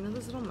 You know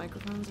those little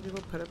microphones that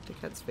people put up to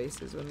cats'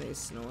 faces when they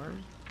snore?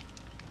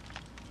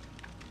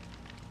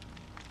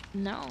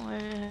 No,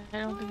 I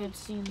don't think I've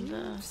seen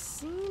You've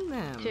seen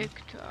them.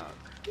 TikTok.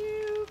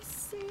 You've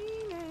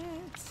seen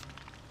it.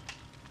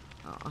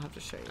 Oh, I'll have to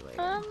show you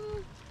later.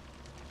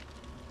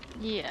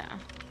 Yeah.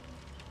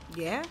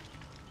 Yeah?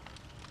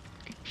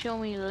 Show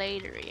me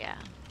later, yeah.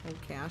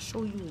 Okay, I'll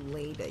show you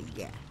later,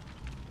 yeah.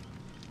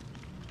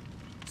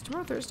 Is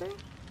tomorrow Thursday?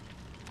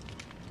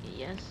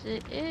 Yes,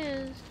 it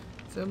is.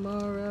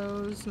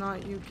 Tomorrow's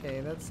not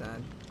UK, that's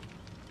sad.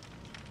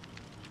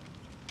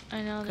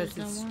 I know Because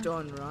there's no it's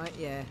more. done, right?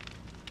 Yeah.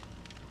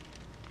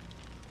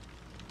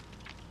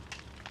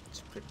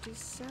 It's pretty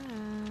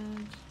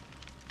sad.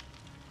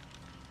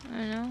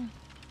 I know.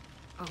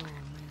 Oh,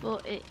 man.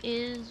 Well, it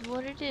is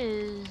what it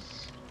is,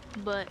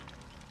 but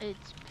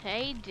it's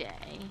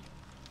payday.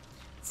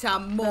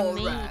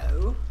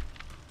 Tomorrow.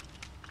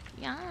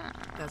 Yeah.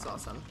 That's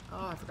awesome.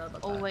 Oh, I forgot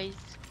about that. Always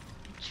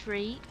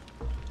treat.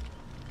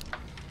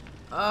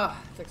 Oh,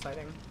 it's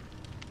exciting.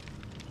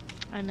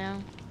 I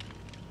know.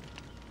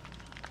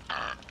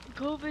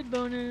 COVID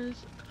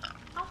bonus.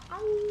 Ow, ow.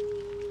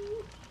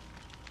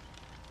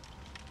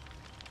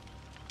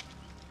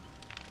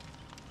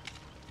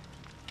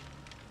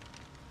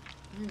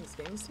 Man, these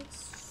games take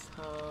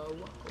so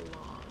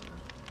long.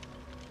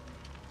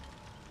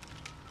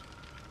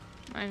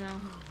 I know.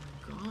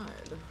 Oh my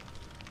god.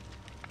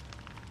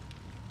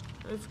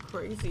 It's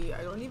crazy.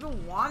 I don't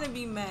even want to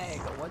be Meg.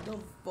 What the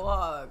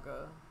fuck?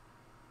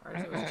 Or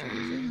is it was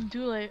changing?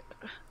 Too late.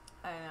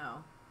 I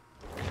know.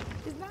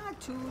 It's not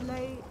too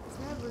late. It's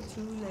never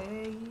too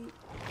late.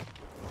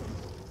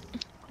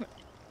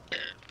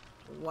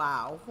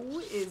 Wow. Who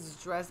is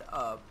dressed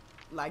up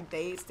like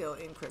they still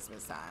in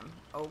Christmas time?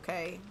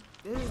 Okay?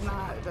 This is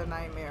not the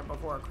nightmare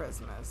before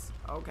Christmas.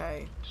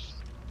 Okay?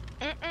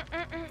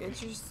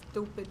 Get your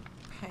stupid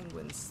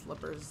penguin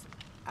slippers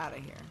out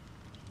of here.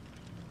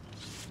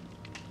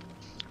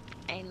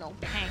 Ain't no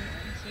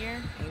penguins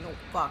here. Ain't no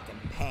fucking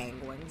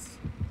penguins.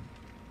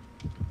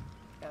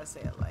 Gotta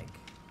say it like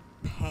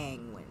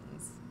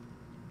penguins.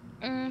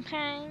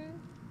 Okay.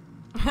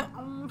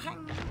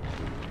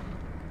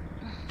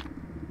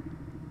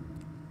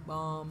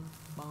 Bomb,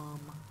 bomb,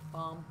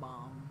 bomb,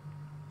 bomb.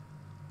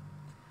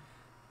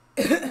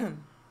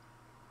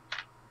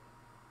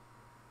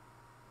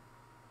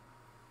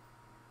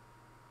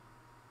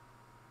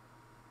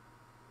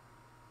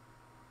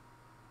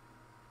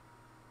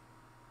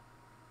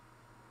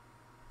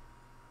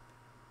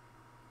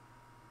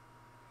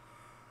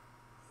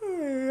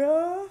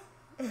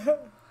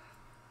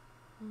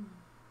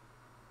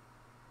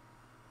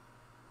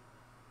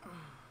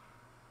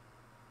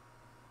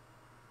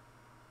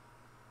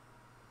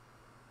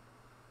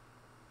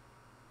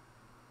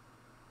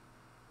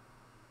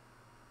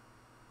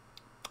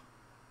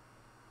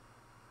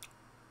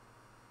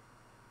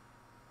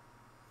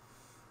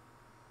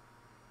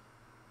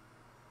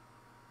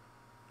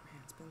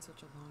 It's been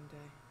such a long day.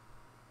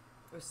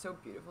 It was so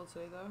beautiful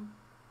today,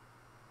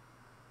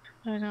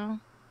 though. I know.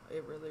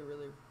 It really,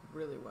 really,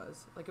 really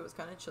was. Like, it was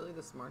kind of chilly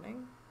this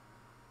morning.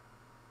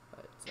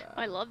 But,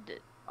 I loved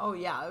it. Oh,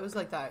 yeah. It was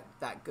like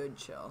that good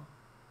chill.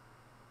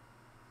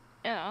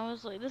 Yeah, I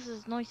was like, this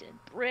is nice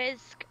and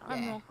brisk.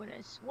 I'm Yeah. not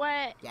gonna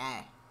sweat.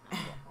 Yeah.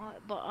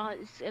 But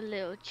it's a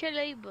little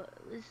chilly, but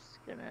it's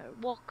gonna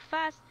walk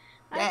fast.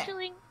 Yeah.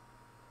 Actually,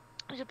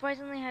 I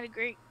surprisingly had a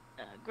great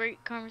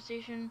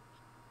conversation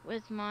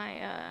with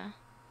my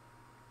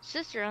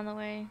sister on the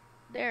way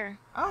there.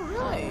 Oh,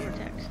 really? Over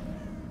text.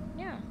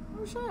 Yeah.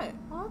 Oh, shit.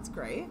 Well, that's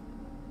great.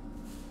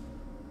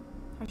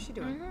 How's she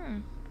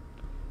doing?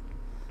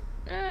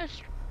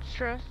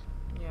 Stress.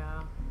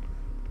 Yeah.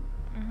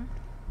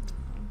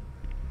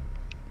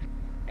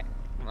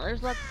 Well,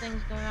 there's lots of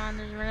things going on.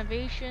 There's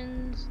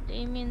renovations.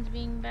 Damien's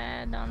being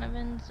bad.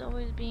 Donovan's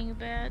always being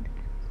bad.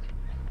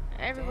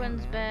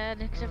 Everyone's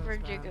bad except for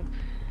Jacob.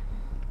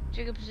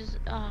 Jacob's just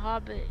a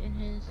hobbit in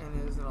his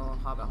little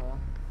hobbit hole.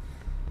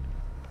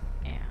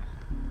 Yeah.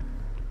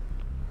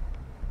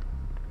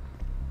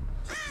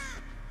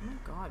 Oh my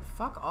god,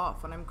 fuck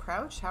off. When I'm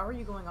crouched, how are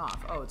you going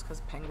off? Oh, it's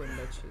because Penguin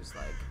bitch is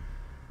like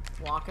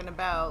walking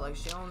about like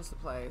she owns the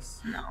place.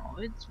 No,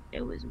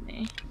 it was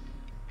me.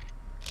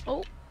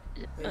 Oh.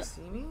 They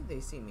see me?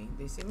 They see me.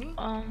 They see me?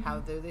 How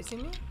do they see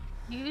me?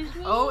 Excuse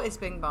me? Oh, it's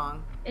Bing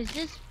Bong. Is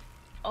this...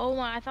 Oh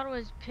my, I thought it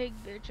was Pig,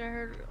 bitch. I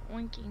heard it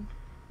winking.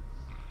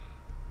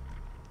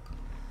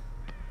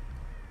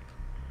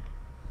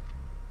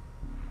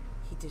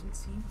 He didn't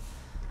see me?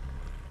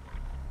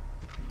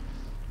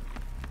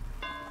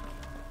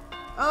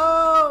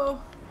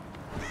 Oh!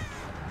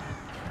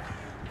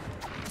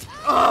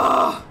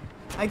 Oh!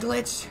 I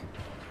glitched.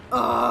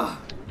 Oh!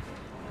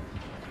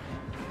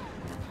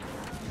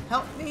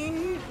 Help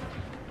me!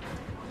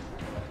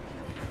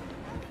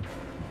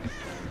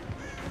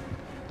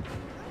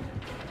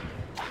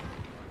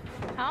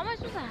 How am I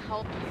supposed to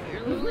help you?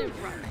 You're literally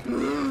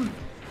running.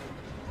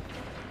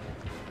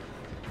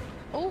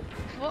 Oh,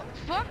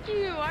 fuck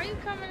you! Why are you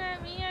coming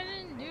at me? I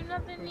didn't do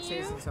nothing to you.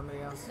 Chasing somebody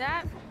else.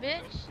 That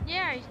bitch?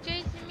 Yeah, he's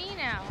chasing me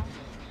now.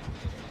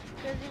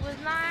 Because he was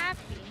not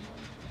happy.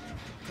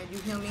 Can you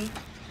heal me?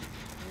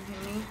 Can you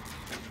heal me?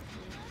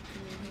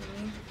 Can you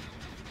heal me?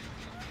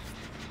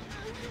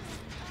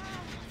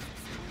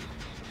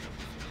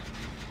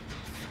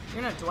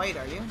 You're not Dwight,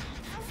 are you?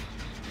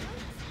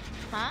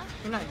 Huh?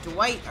 You're not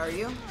Dwight, are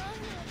you?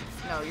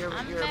 No, you're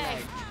I'm Meg.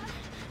 Meg.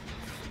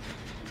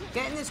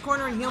 Get in this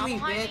corner and heal me,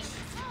 bitch.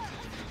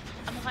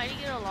 I'm hiding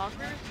in a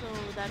locker, so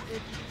that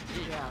bitch.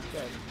 Yeah,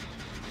 good.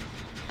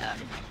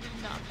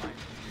 Not fun.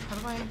 How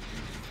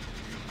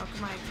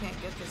come I can't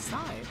get this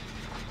side?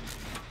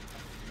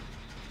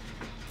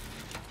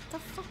 The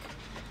fuck?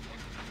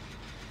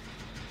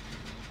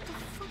 The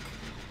fuck?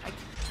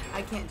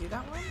 I can't do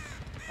that one?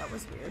 That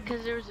was weird.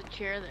 Because there was a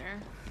chair there.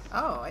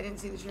 Oh, I didn't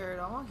see the chair at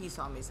all? He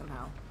saw me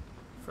somehow.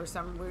 For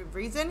some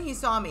reason, he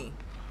saw me.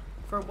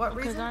 For what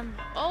reason?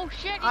 Oh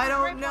shit, I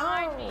don't right know.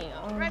 Behind me.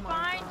 Oh Right my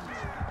behind God. you.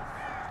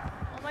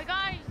 Oh my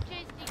god, he's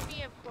chasing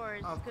me, of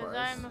course. Of Because course.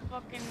 I'm a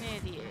fucking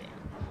idiot.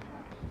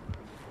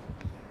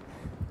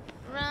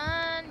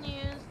 Run,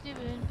 you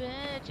stupid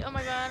bitch. Oh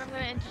my god, I'm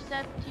gonna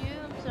intercept you.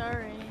 I'm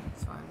sorry.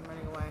 It's fine, I'm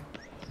running away.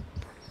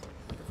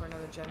 Looking for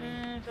another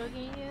Jenny.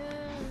 Fucking you.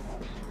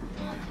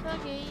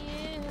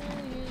 Fucking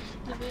you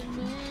stupid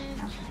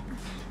bitch.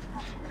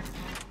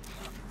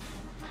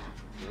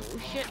 Oh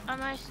shit,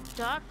 am I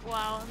stuck?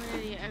 Wow, I'm an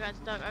idiot. I got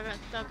stuck.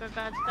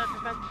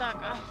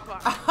 Oh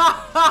fuck.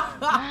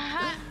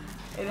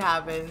 It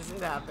happens,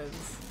 it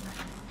happens.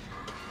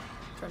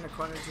 Turn the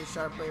corner too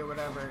sharply or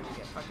whatever and you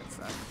get fucking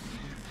stuck.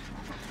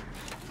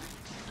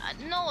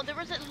 No, there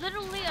was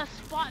literally a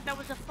spot that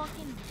was a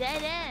fucking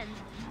dead end.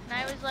 And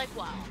I was like,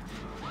 wow.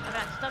 I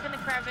got stuck in the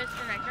crevice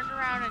and I turned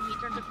around and he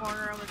turned the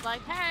corner and was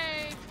like,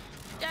 hey,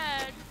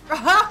 dead.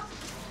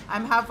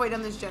 I'm halfway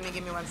done this Jenny,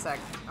 give me 1 sec.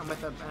 I'm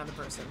with another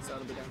person, so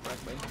it'll be done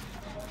quickly.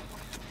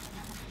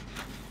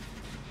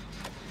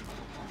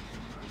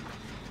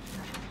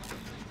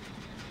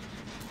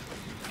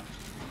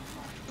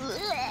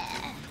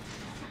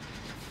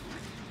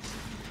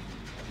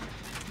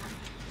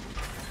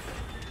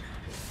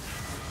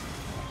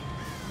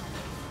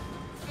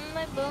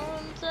 My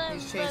bones are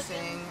He's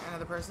chasing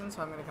another person,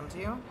 so I'm gonna come to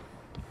you.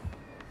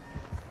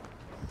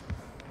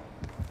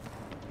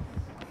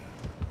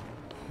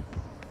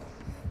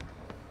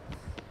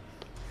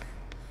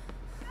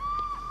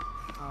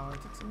 Oh, I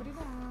took somebody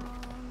down.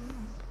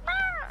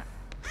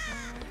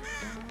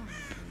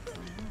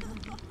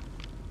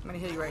 I'm gonna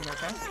heal you right here,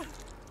 okay?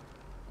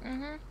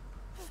 Mm-hmm.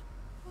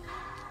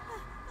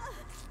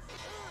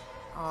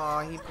 Oh,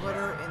 he put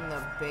her in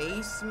the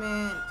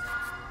basement.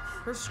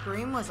 Her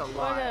scream was a What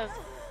lot. a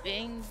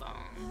bing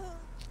bong.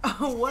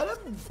 Oh, what a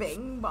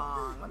bing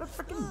bong. What a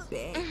freaking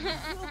bing.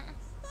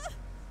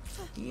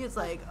 He is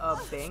like a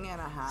bing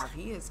and a half.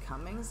 He is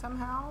coming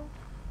somehow.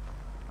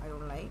 I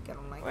don't like, I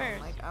don't like, I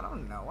don't like, I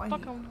don't know.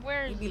 Fucking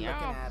where's He'd be he?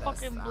 looking I'm at us.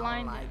 fucking I don't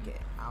blinded. like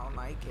it. I don't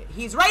like it.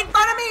 He's right in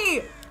front of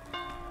me!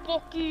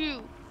 Fuck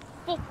you!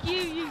 Fuck you,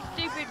 you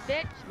stupid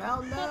bitch!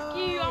 Mel, no! Fuck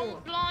you! I'll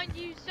blind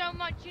you so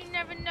much you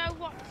never know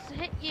what's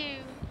hit you.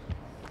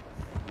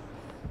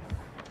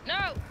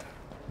 No!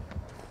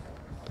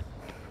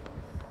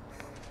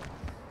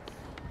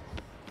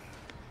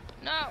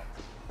 No!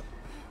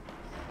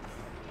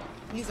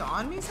 He's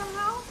on me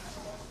somehow?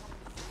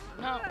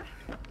 No!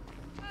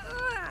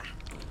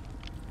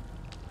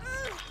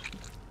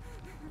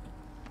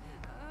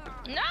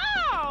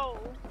 No!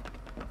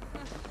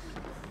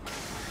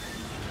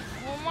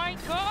 Oh my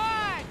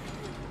god!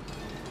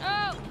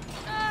 No!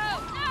 No!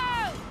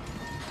 No!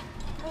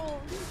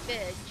 Holy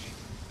bitch.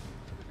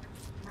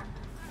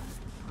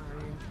 Where are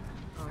you?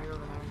 Oh, you're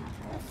over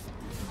there.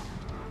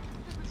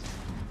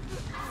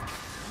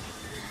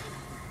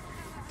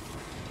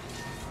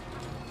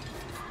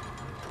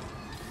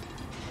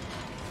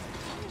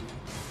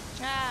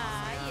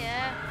 Ah,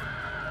 yeah.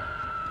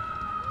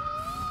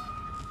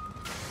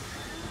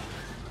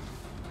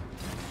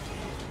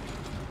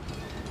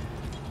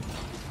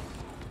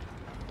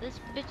 This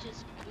bitch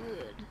is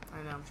good.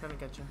 I know, I'm trying to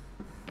get you.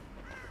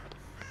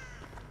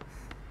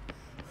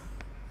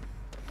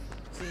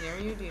 Is he near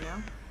you? Do you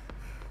know?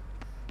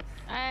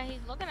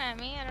 He's looking at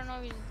me. I don't know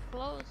if he's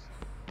close.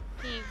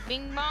 He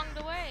bing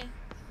bonged away.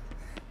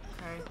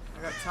 Okay,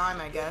 I got time,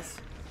 I guess.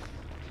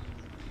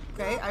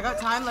 Okay, I got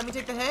time. Let me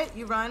take the hit.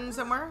 You run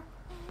somewhere.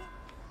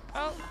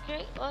 Oh,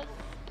 okay. Let's.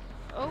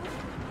 Oh.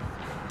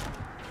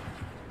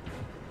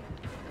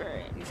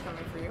 Great. He's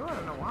coming for you. I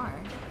don't know why.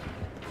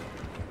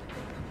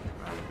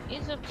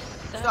 He's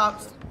obsessed.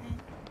 Stopped. with me.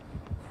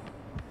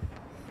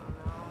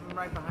 Oh, no, I'm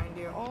right behind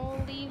you.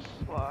 Holy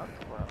fuck,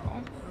 bro.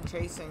 I'm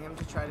chasing him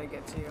to try to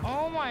get to you.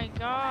 Oh my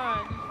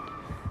god.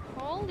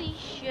 Holy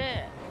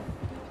shit.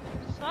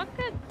 Suck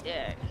a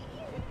dick.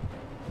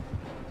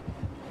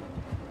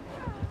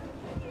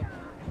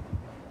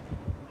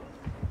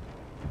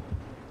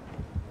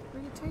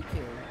 Where do you take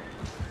you?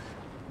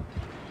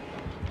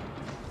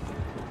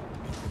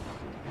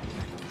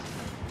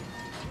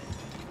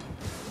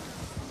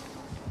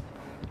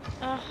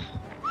 Ugh.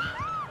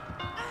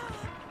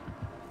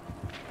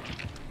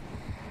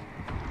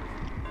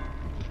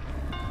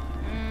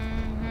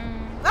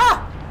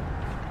 Ah!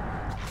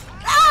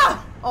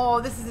 Ah! Oh,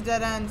 this is a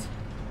dead end.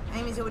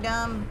 I'm so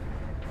dumb.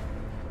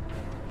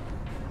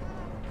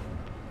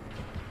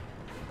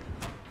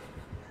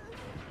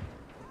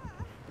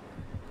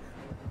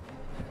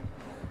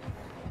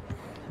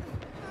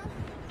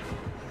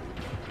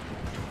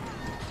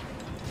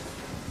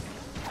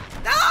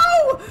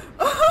 No!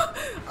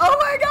 Oh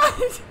my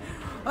god!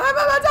 I'm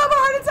about to have a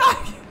heart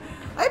attack!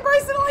 I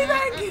personally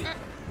think!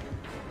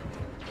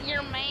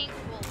 You're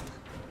mangled.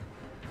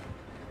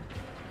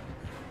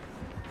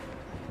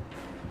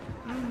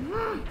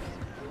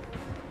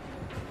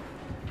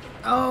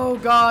 Oh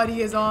god,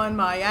 he is on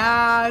my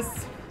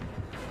ass!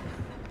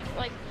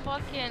 Like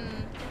fucking.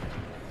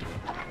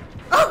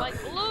 Oh! Like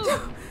blue.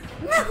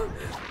 No!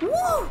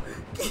 Woo!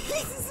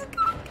 Jesus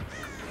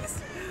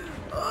Christ!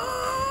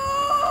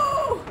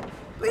 Oh!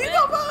 Please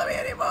don't follow me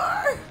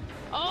anymore!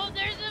 Oh,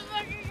 there's a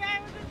fucking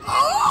guy with a.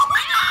 Oh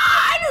my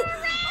god!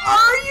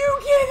 Are you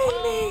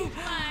kidding me?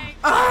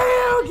 Oh my Are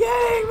you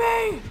kidding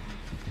me?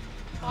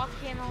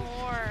 fucking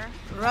whore.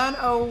 Run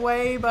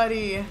away,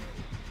 buddy.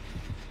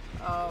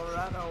 Oh,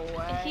 run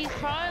away. He's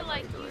probably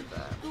like, I'm you doing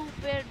that.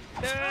 stupid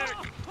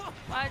bitch.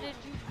 Why did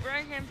you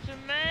bring him to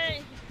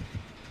me?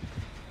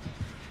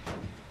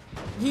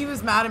 He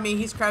was mad at me.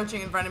 He's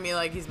crouching in front of me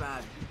like he's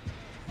mad.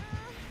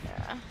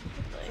 Yeah.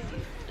 Like,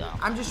 you dumb.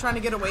 I'm just trying to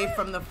get away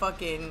from the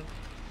fucking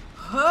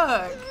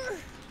hook.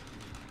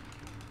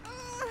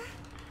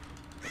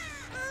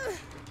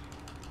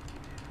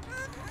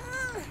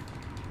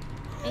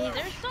 Hey,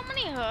 there's so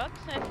many hooks.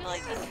 I feel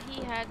like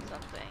he had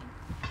something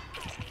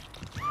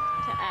to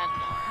add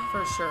more.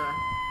 For sure.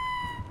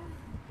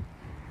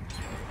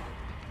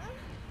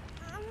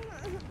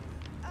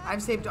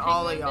 I've saved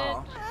all of Penguin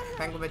y'all.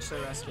 Penguin bitch to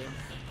the rescue.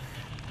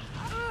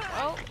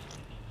 Oh,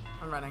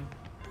 I'm running.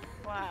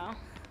 wow.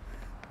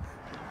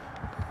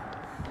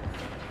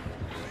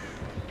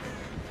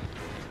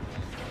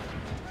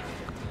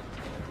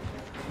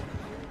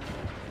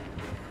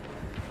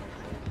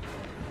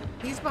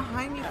 He's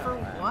behind me for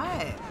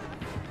what?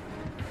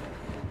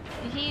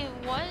 He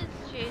was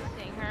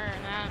chasing her,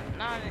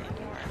 not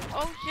anymore.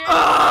 Oh shit!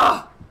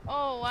 Ugh!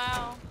 Oh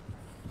wow.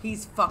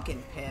 He's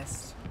fucking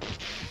pissed.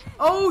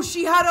 Oh,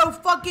 she had a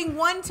fucking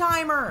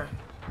one-timer.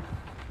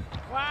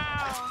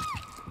 Wow.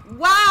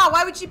 Wow,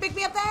 why would she pick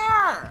me up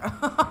there?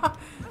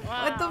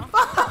 What the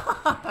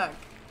fuck?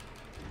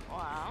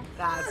 Wow.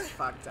 That's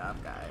fucked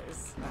up,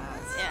 guys.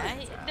 That's Yeah,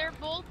 fucked up. they're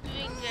both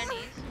doing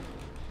Jennies.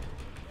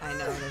 I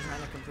know, they're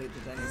trying to complete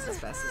the Jennies as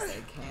best as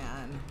they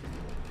can.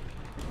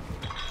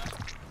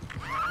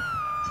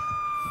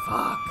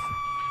 Fuck.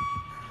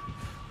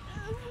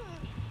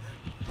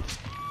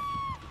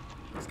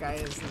 This guy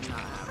is not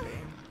happy.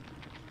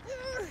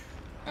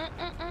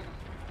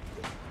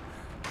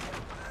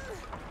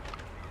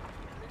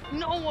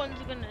 No one's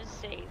gonna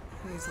save.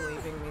 He's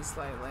leaving me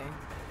slightly.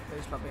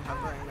 He's probably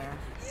hovering there.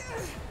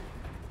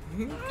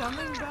 He's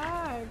coming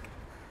back.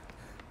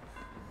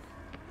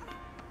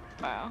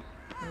 Wow.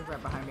 He's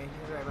right behind me.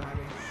 He's right behind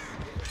me.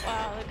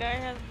 Wow, the guy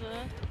has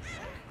the...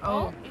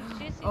 Oh, he's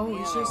chasing oh, the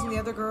he's other chasing one. the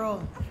other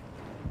girl.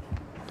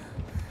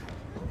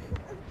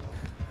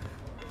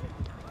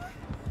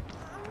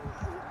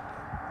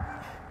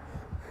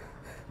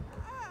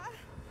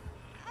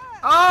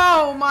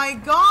 Oh my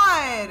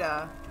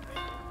god!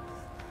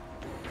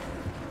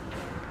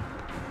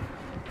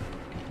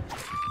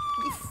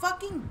 You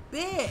fucking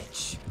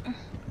bitch!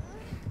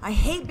 I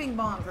hate Bing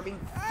Bong for being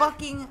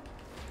fucking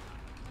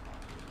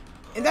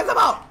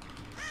invincible!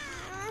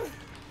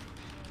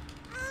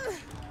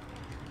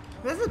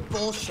 This is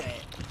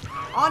bullshit.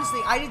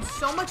 Honestly, I did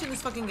so much in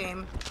this fucking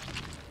game.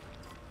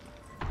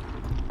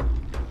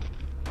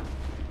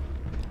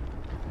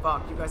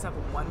 Fuck, you guys have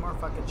one more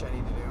fucking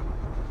jetty to do.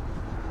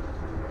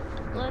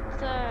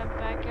 Let's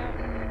back out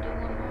and do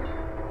one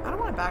more. I don't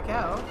want to back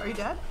out. Are you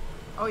dead?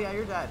 Oh yeah,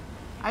 you're dead.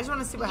 I just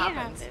want to see what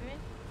happens. Baby.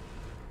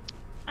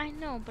 I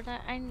know, but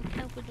I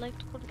would like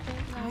to go to bed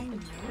now. I It's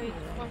know. crazy.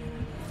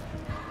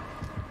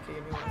 Okay,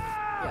 give me one.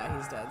 Yeah,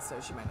 he's dead, so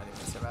she might not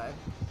even survive.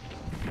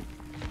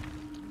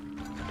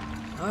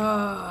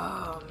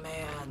 Oh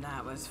man,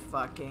 that was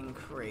fucking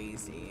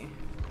crazy.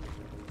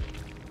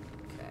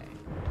 Okay.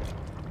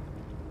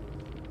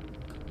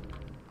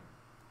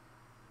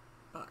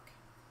 Fuck.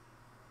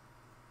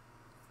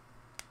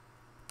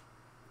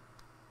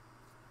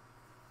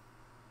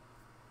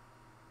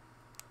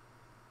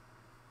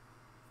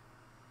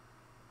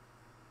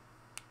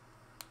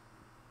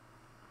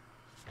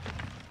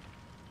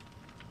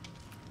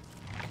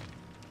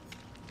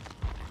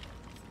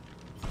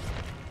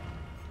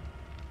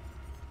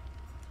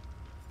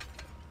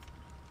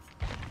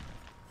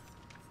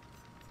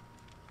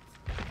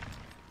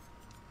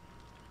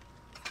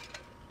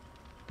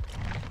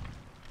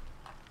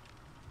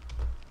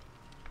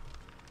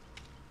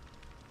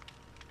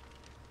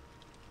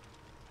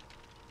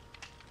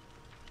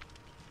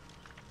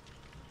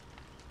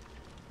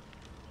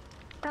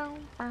 Bow,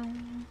 bow.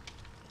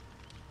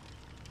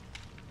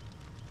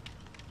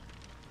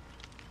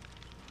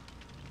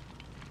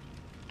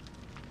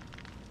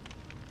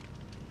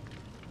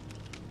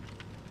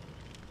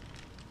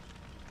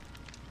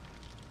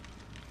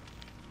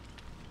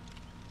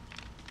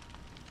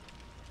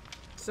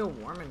 It's so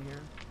warm in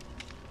here.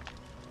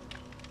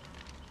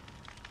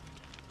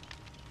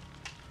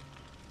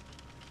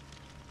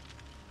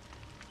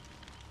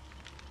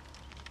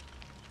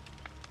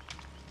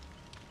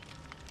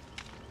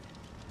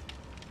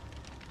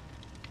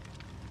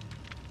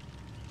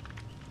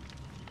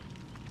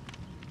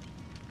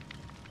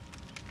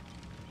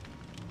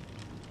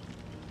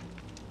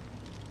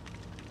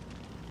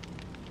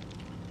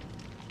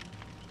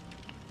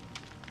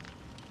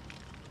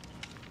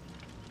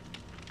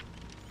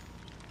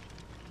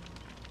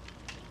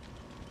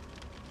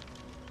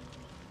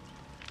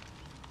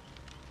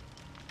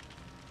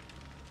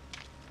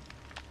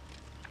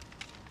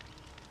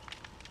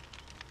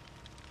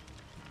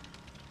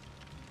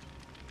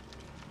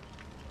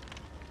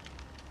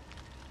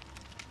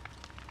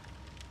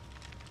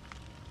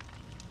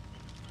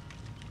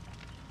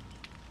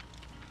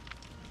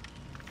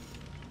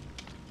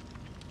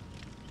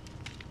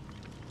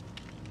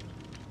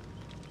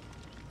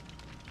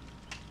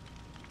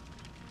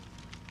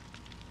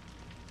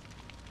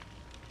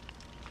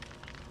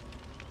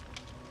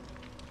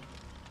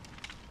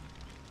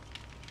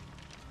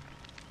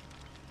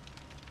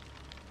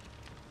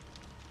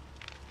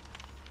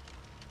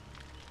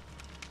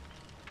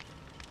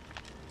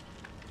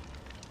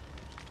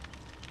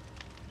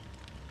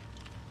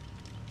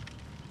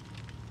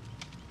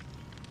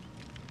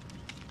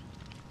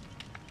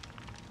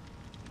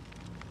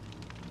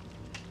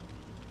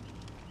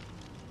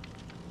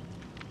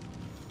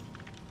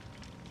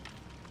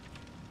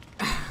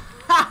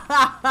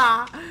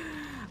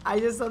 I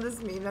just saw this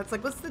meme that's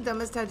like, what's the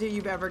dumbest tattoo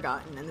you've ever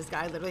gotten? And this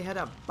guy literally had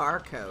a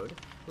barcode,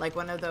 like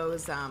one of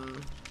those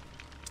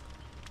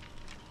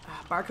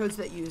barcodes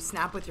that you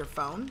snap with your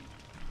phone.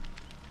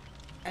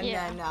 And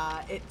Yeah.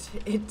 then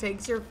it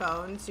takes your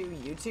phone to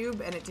YouTube,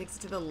 and it takes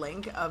it to the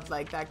link of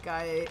like that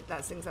guy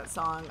that sings that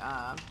song.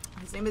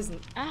 His name is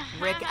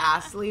Rick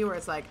Astley, where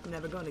it's like, I'm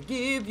never gonna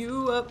give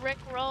you up. Rick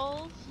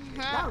rolls.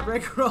 Not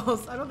Rick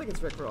Rolls. I don't think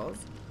it's Rick Rolls.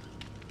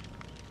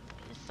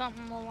 It's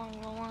something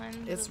along the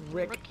lines. It's of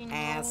Rick Ricking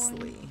Astley.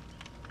 Rolling.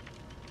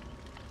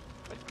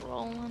 Rick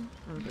rolling.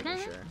 I'm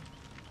pretty sure.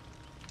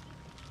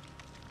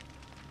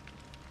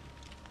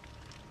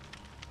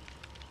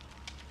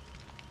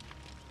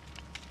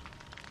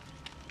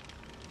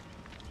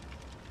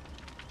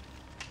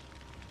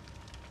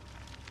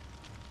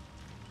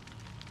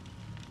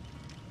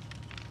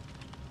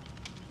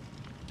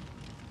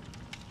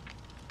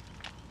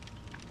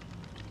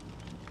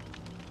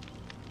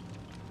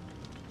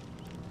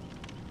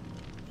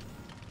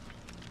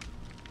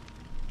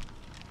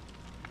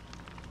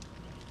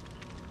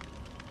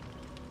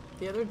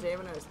 The other day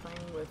when I was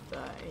playing with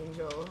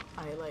Angel,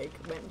 I like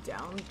went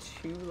down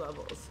 2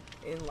 levels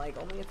in like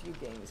only a few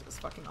games. It was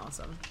fucking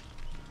awesome.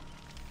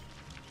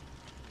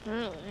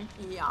 Really?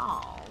 Yes.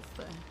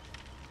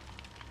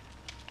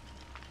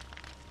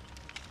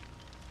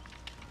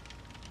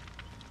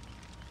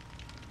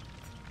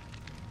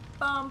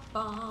 Bum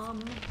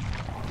bum.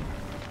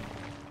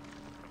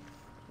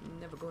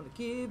 Never gonna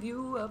give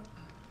you up.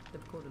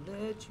 Never gonna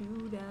let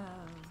you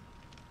down.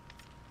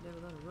 Never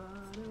gonna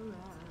run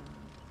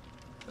around,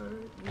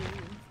 hurt you.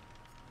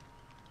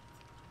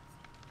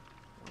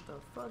 What the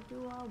fuck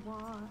do I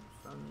want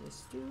from this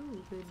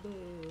stupid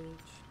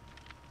bitch?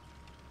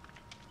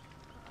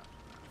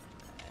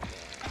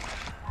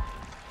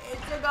 It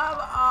took off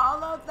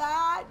all of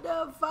that?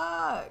 The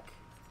fuck?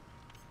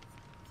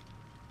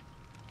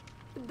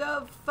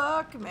 The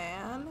fuck,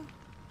 man?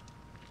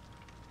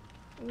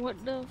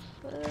 What the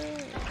fuck?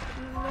 The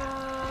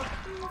fuck?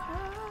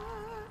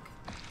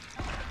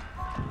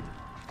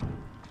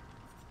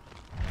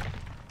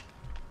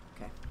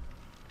 Okay.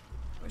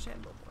 Wish I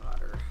had more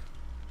water.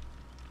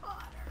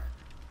 Water.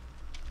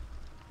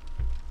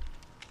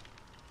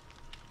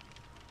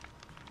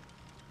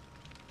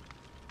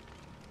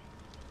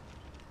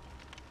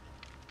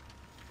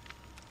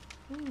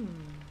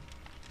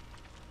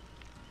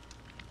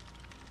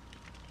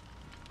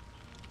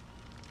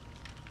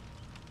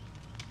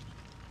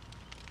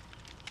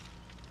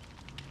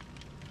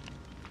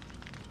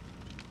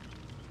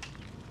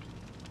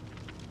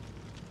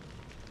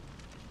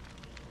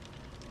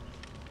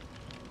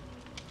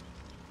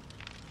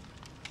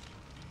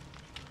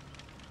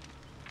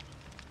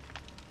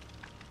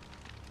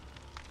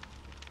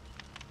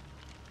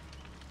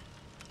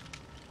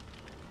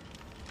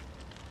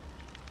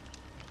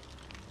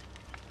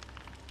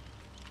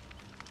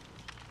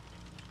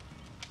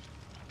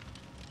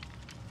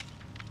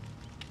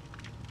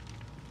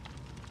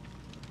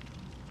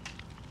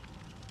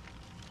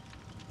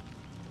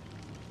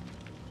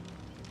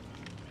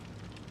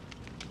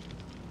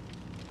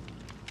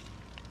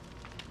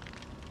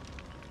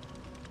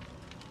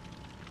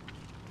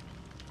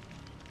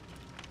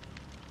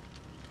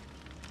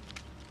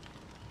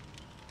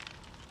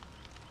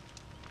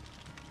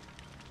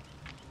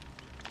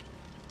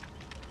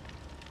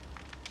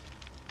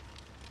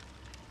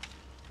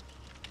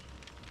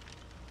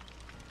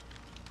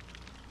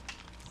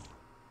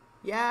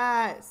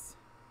 Yes.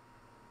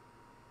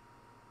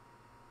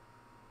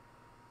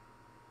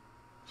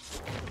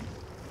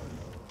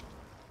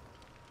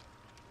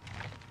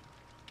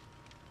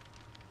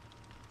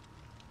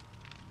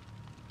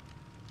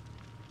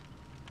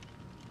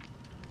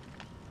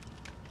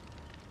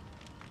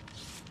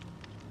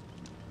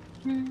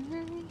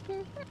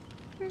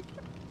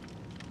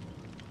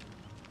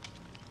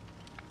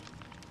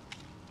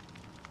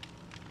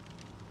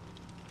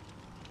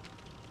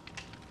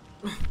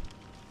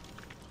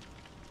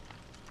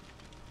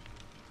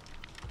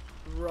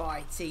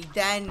 Righty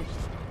then.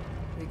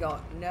 We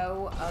got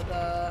no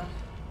other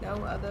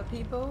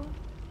people?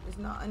 There's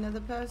not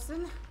another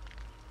person?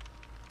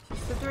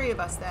 Just the 3 of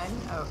us then?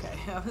 Okay,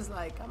 I was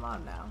like, come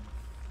on now.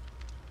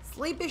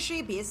 Sleepy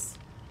Sheepies.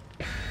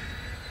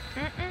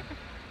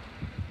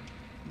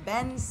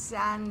 Ben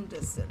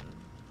Sanderson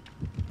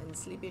and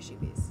Sleepy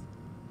Sheepies.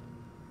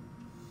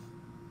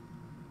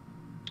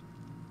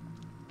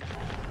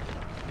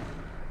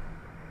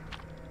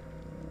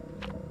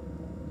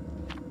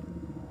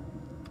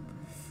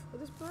 What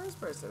does first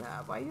person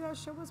have? Why you not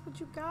show us what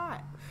you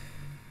got?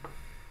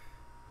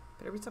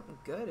 Better be something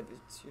good if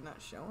you're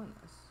not showing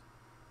us.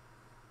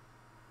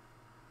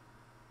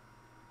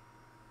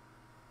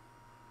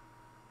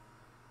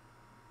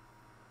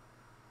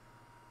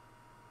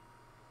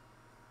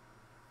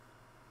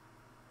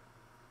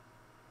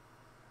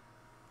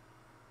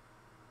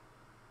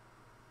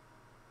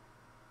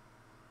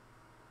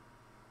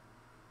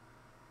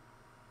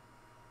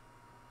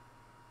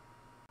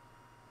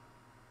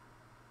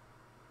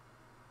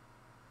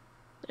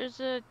 There's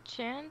a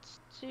chance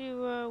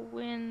to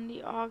win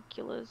the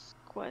Oculus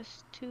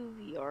Quest 2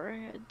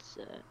 VR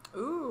headset.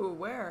 Ooh,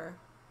 where?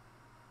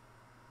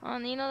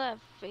 You know that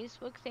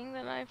Facebook thing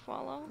that I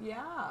follow?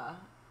 Yeah.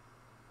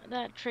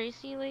 That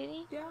Tracy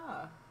lady?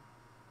 Yeah.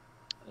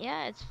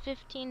 Yeah, it's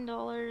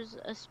 $15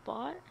 a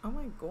spot. Oh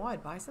my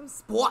god, buy some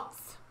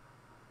spots.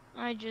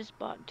 I just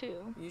bought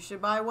 2. You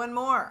should buy one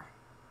more.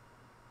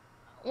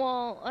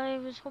 Well, I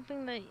was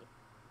hoping that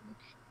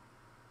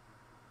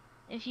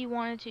if you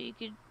wanted to, you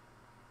could.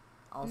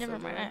 Also Never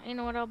mind. You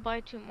know what? I'll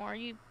buy 2 more.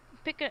 You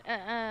pick a.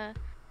 I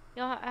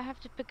have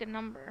to pick a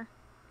number,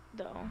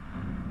 though.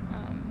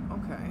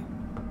 Okay.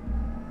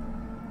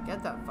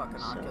 Get that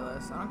fucking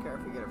Oculus. I don't care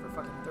if you get it for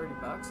fucking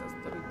 $30.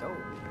 That'd be dope.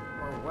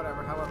 Or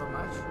whatever, however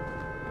much.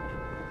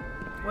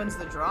 When's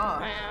the draw?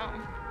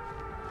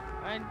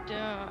 I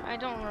know. I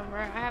don't remember.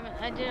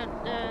 I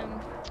didn't.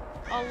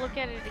 I'll look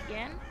at it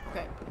again.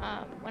 Okay.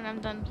 When I'm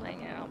done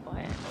playing it, I'll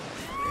buy it.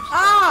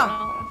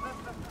 Ah!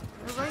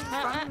 They're right in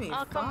front of me.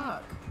 I'll come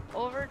Fuck.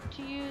 over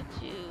to you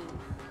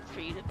for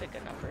you to pick a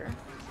number.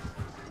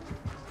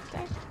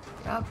 Okay.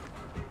 Yep.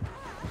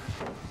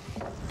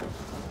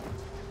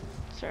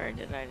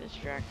 did I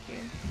distract you?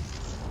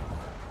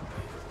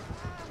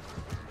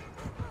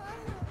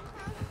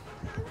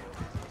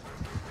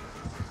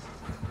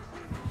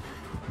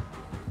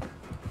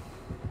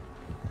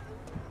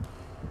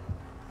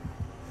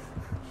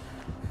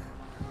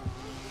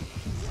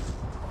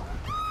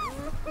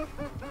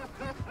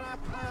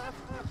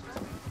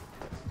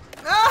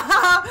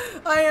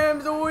 I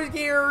am so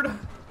scared.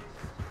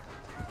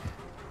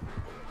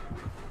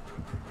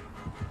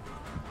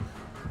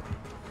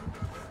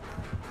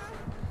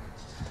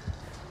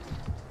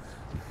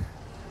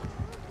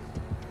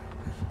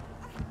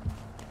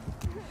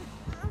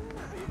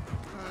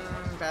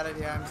 Bad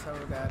idea. I'm so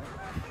bad.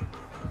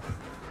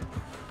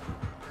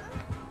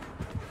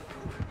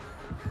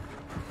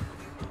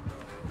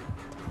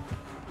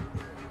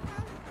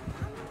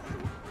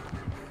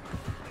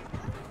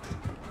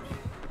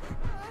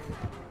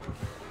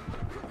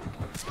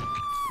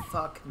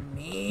 Fuck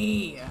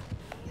me.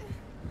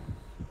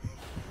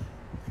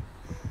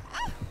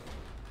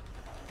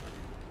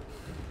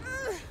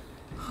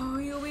 Oh,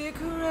 you'll be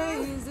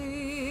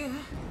crazy,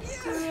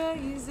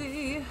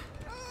 crazy.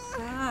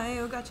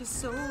 I got you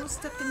so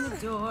stuck in the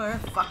door.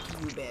 Fuck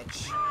you,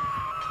 bitch.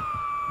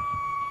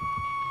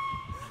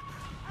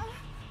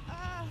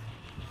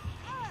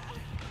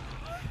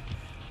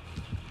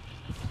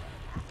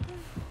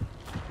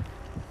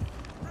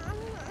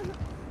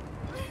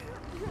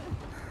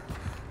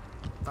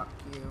 Fuck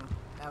you.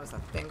 That was a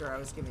finger I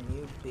was giving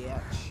you,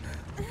 bitch.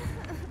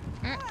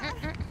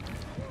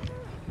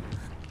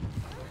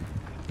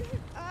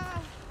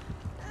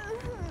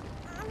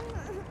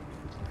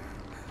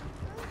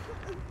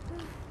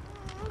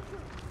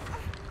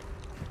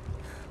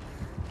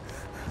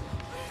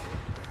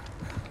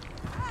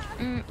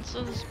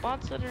 So the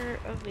spots that are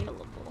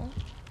available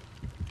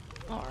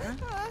are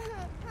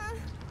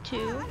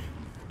 2,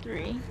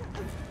 3,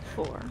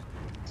 4,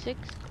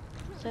 6,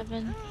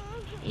 7,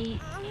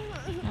 8,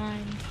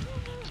 9,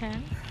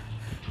 10,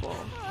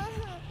 12,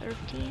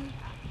 13,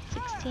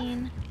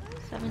 16,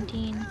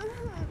 17,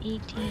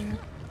 18,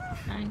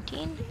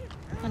 19,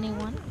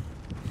 21,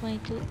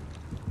 22,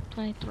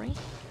 23,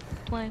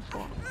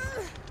 24,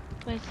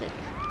 26,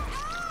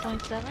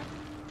 27,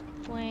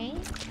 28,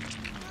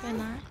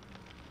 29,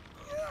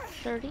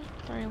 30,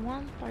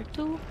 31,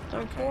 32,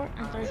 34,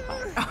 and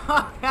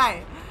 35.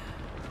 Okay.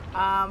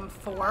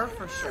 4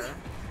 for sure.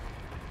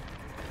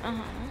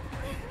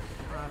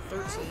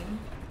 13.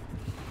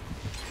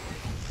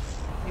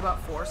 You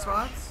bought 4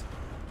 spots?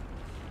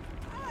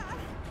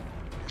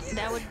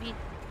 That would be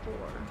 4.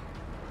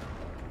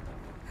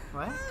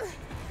 What?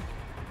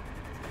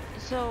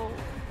 So,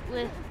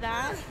 with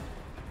that,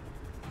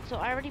 so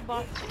I already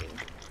bought 2.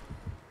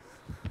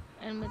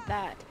 And with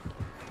that,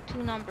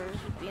 2 numbers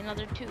would be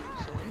another 2. So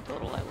in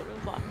total, I would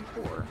have bought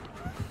 4.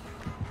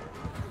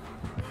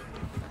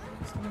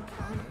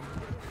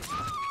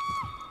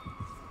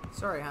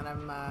 Sorry, hon.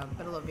 I'm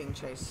middle of being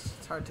chased.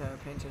 It's hard to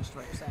pay attention to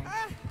what you're saying.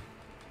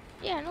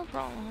 Yeah, no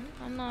problem.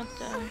 I'm not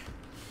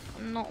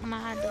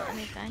mad or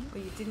anything.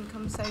 Well, you didn't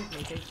come save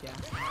me, did you?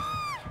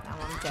 Now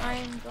I'm dead.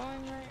 I'm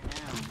going right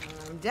now.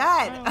 I'm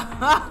dead.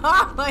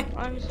 Like,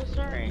 I'm so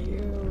sorry.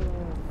 You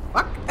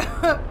fuck.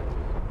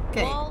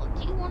 Okay. Well,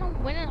 do you want to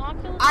win an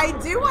Oculus? I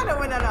do want to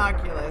win an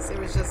Oculus. It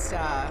was just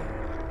the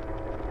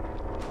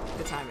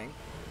timing.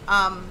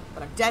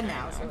 But I'm dead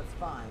now, so it's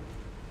fine.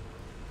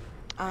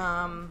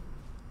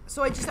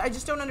 So I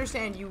just don't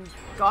understand. You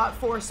got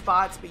 4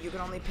 spots, but you can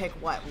only pick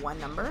what, 1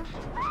 number?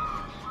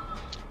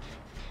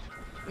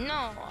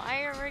 No,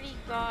 I already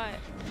got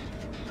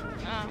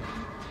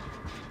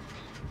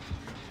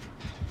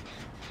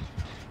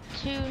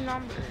 2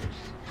 numbers.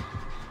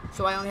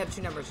 So I only have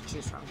 2 numbers to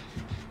choose from.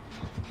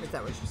 Is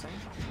that what you're saying?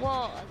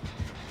 Well,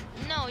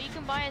 no, you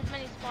can buy as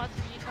many spots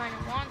as you kind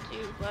of want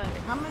to, but...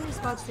 How many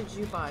spots did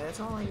you buy?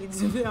 That's all I need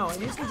to know. I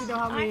just need to know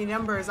how many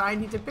numbers I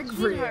need to pick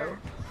for you.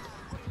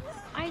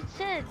 I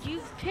said you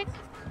pick...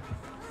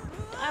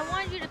 I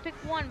wanted you to pick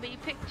 1, but you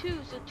picked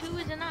 2, so 2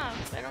 is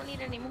enough. I don't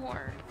need any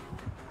more.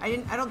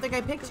 I don't think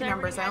I picked 2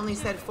 numbers. I only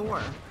said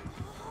 4.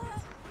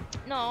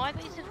 No, I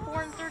thought you said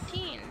 4 and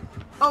 13.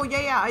 Oh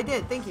yeah, I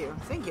did. Thank you.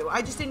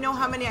 I just didn't know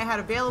how many I had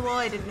available.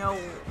 I didn't know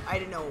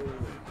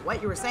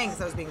what you were saying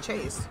because I was being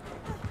chased.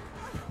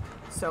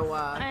 So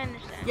I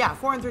understand. yeah,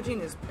 4 and 13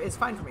 is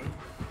fine for me.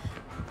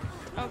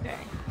 Okay.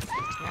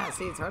 Yeah,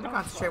 see, it's hard to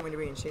concentrate when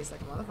you're being chased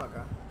like a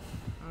motherfucker.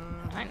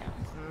 I know.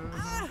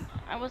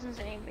 I wasn't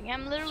saying anything.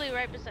 I'm literally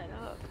right beside the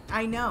hook.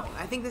 I know.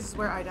 I think this is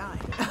where I died.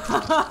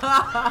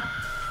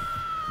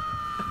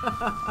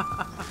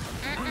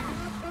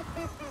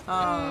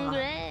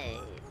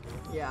 Great.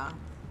 Yeah.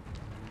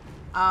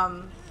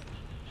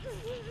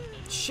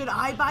 Should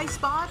I buy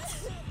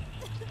spots?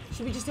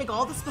 Should we just take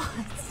all the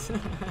spots?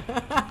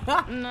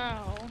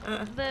 No.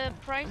 The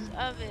price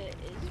of it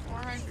is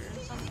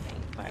 $400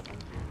 something,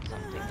 $500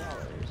 something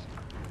dollars.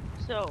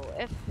 So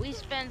if we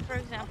spend, for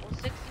example,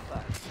 $60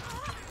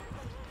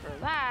 for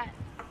that,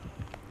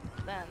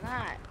 then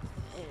that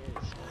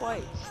is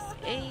quite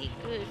a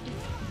good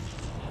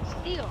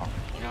steal.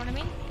 You know what I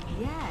mean?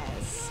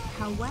 Yes.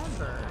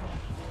 However,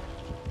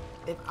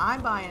 if I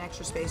buy an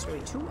extra space or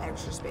 2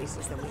 extra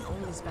spaces, then we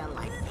only spend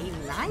like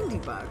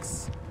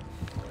 $80-90.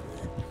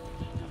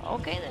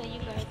 Okay, then you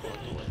gotta go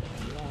do it.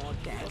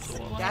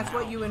 Oh, that's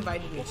what you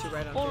invited me to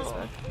right on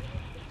Facebook.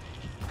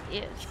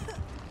 Yes.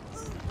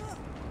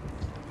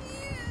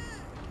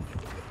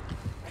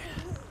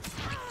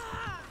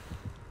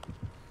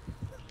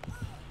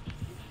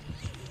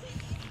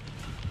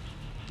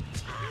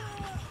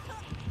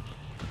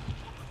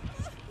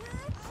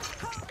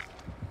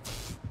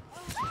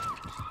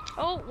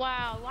 Oh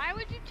wow, why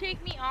would you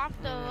take me off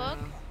the hook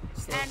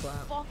and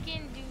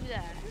fucking do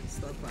that?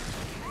 Slow clap.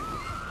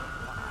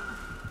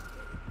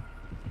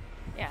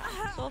 Yeah,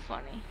 so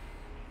funny.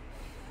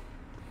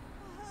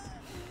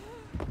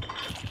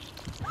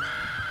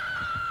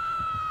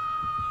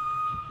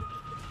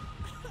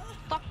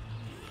 Fuck.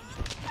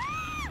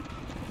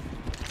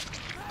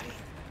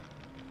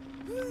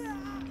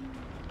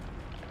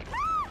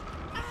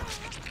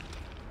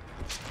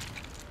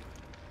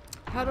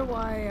 How do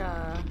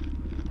I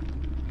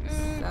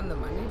send the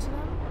money to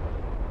them?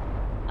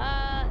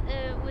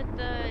 With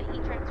the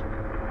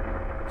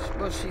e-transfer.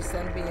 Will she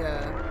send me a...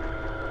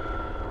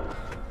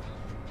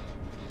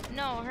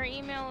 No, her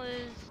email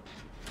is,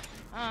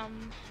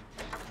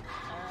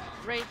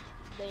 right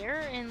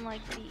there in,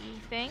 like, the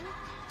thing.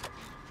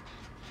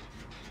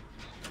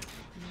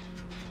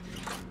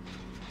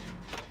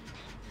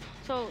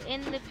 So,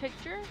 in the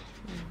picture,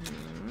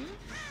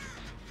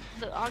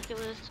 the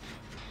Oculus,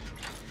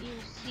 you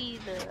see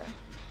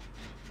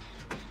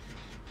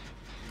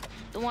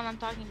the one I'm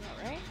talking about,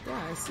 right?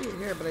 Yeah, I see it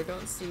here, but I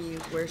don't see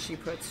where she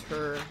puts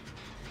her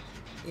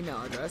email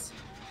address.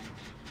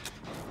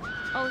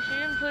 Oh, she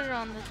didn't put it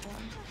on this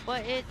one,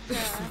 but it's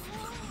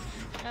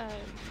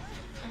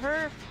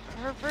her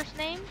first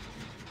name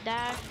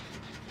dash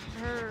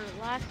her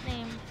last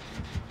name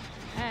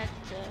at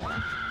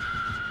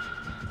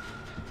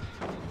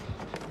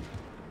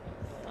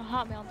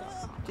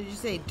hotmail.com. Did you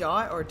say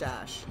dot or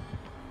dash?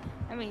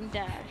 I mean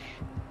dash.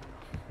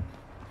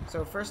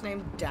 So first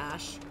name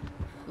dash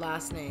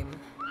last name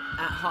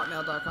at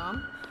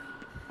hotmail.com.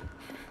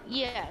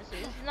 Yes,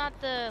 it's not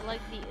the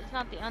it's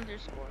not the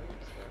underscore.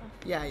 It's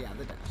the... Yeah,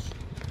 the dash.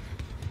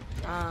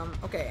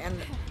 Okay, and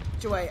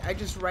do I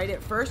just write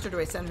it first, or do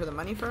I send her the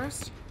money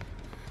first?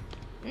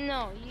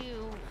 No,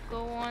 you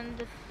go on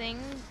the thing,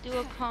 do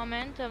a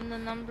comment of the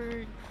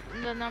numbers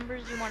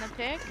you want to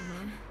pick,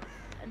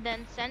 and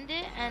then send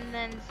it, and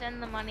then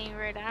send the money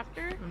right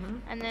after,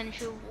 and then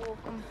she will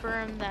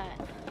confirm that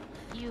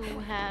you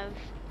have.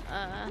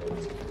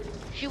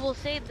 She will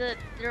say that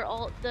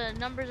the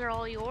numbers are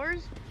all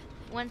yours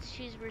once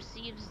she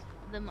receives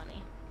the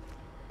money.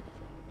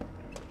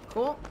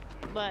 Cool.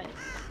 But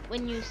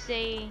when you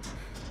say,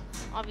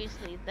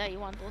 obviously, that you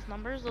want those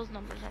numbers are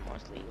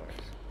mostly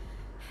yours.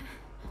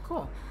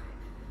 Cool.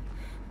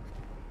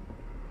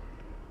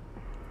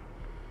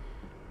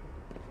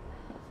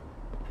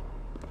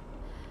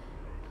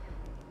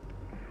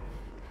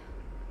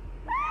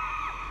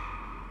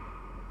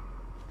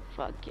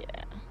 Fuck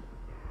yeah.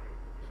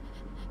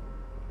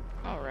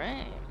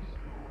 Alright.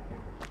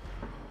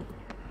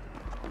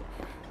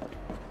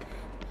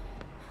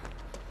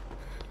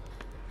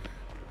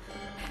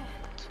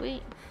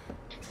 Sweet.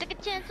 Take a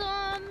chance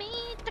on me.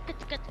 Take a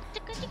chance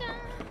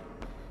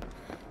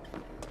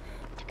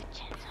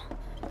on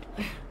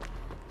me.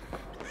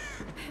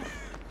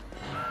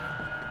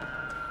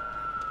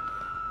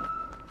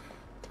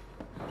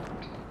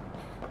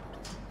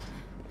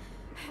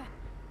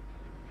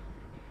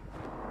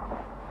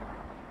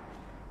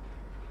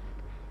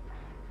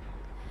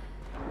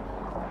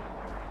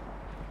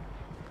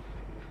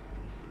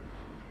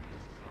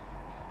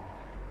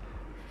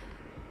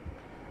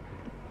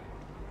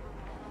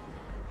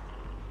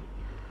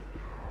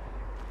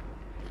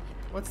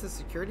 What's the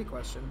security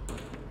question?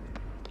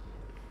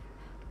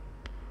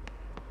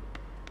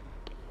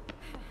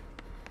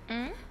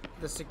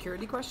 The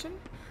security question?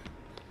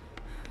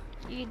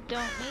 You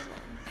don't need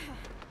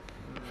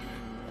them.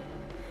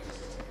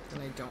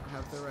 And I don't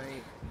have the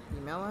right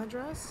email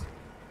address?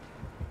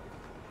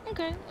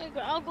 Okay,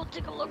 I'll go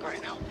take a look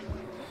right now.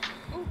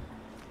 Ooh.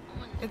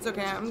 It's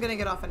okay, I'm gonna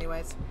get off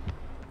anyways.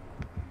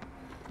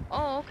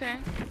 Oh, okay.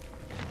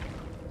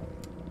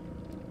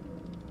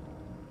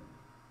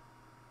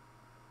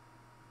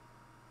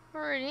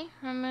 Alrighty,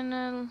 I'm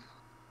gonna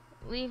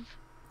leave.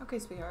 Okay,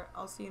 sweetheart.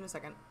 I'll see you in a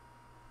second.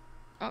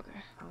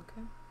 Okay.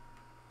 Okay.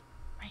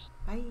 Bye.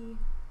 Bye.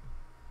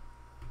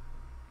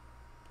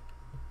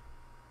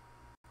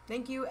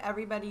 Thank you,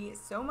 everybody,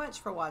 so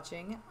much for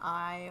watching.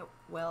 I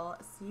will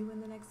see you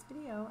in the next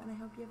video, and I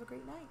hope you have a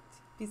great night.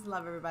 Peace and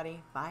love,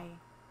 everybody. Bye.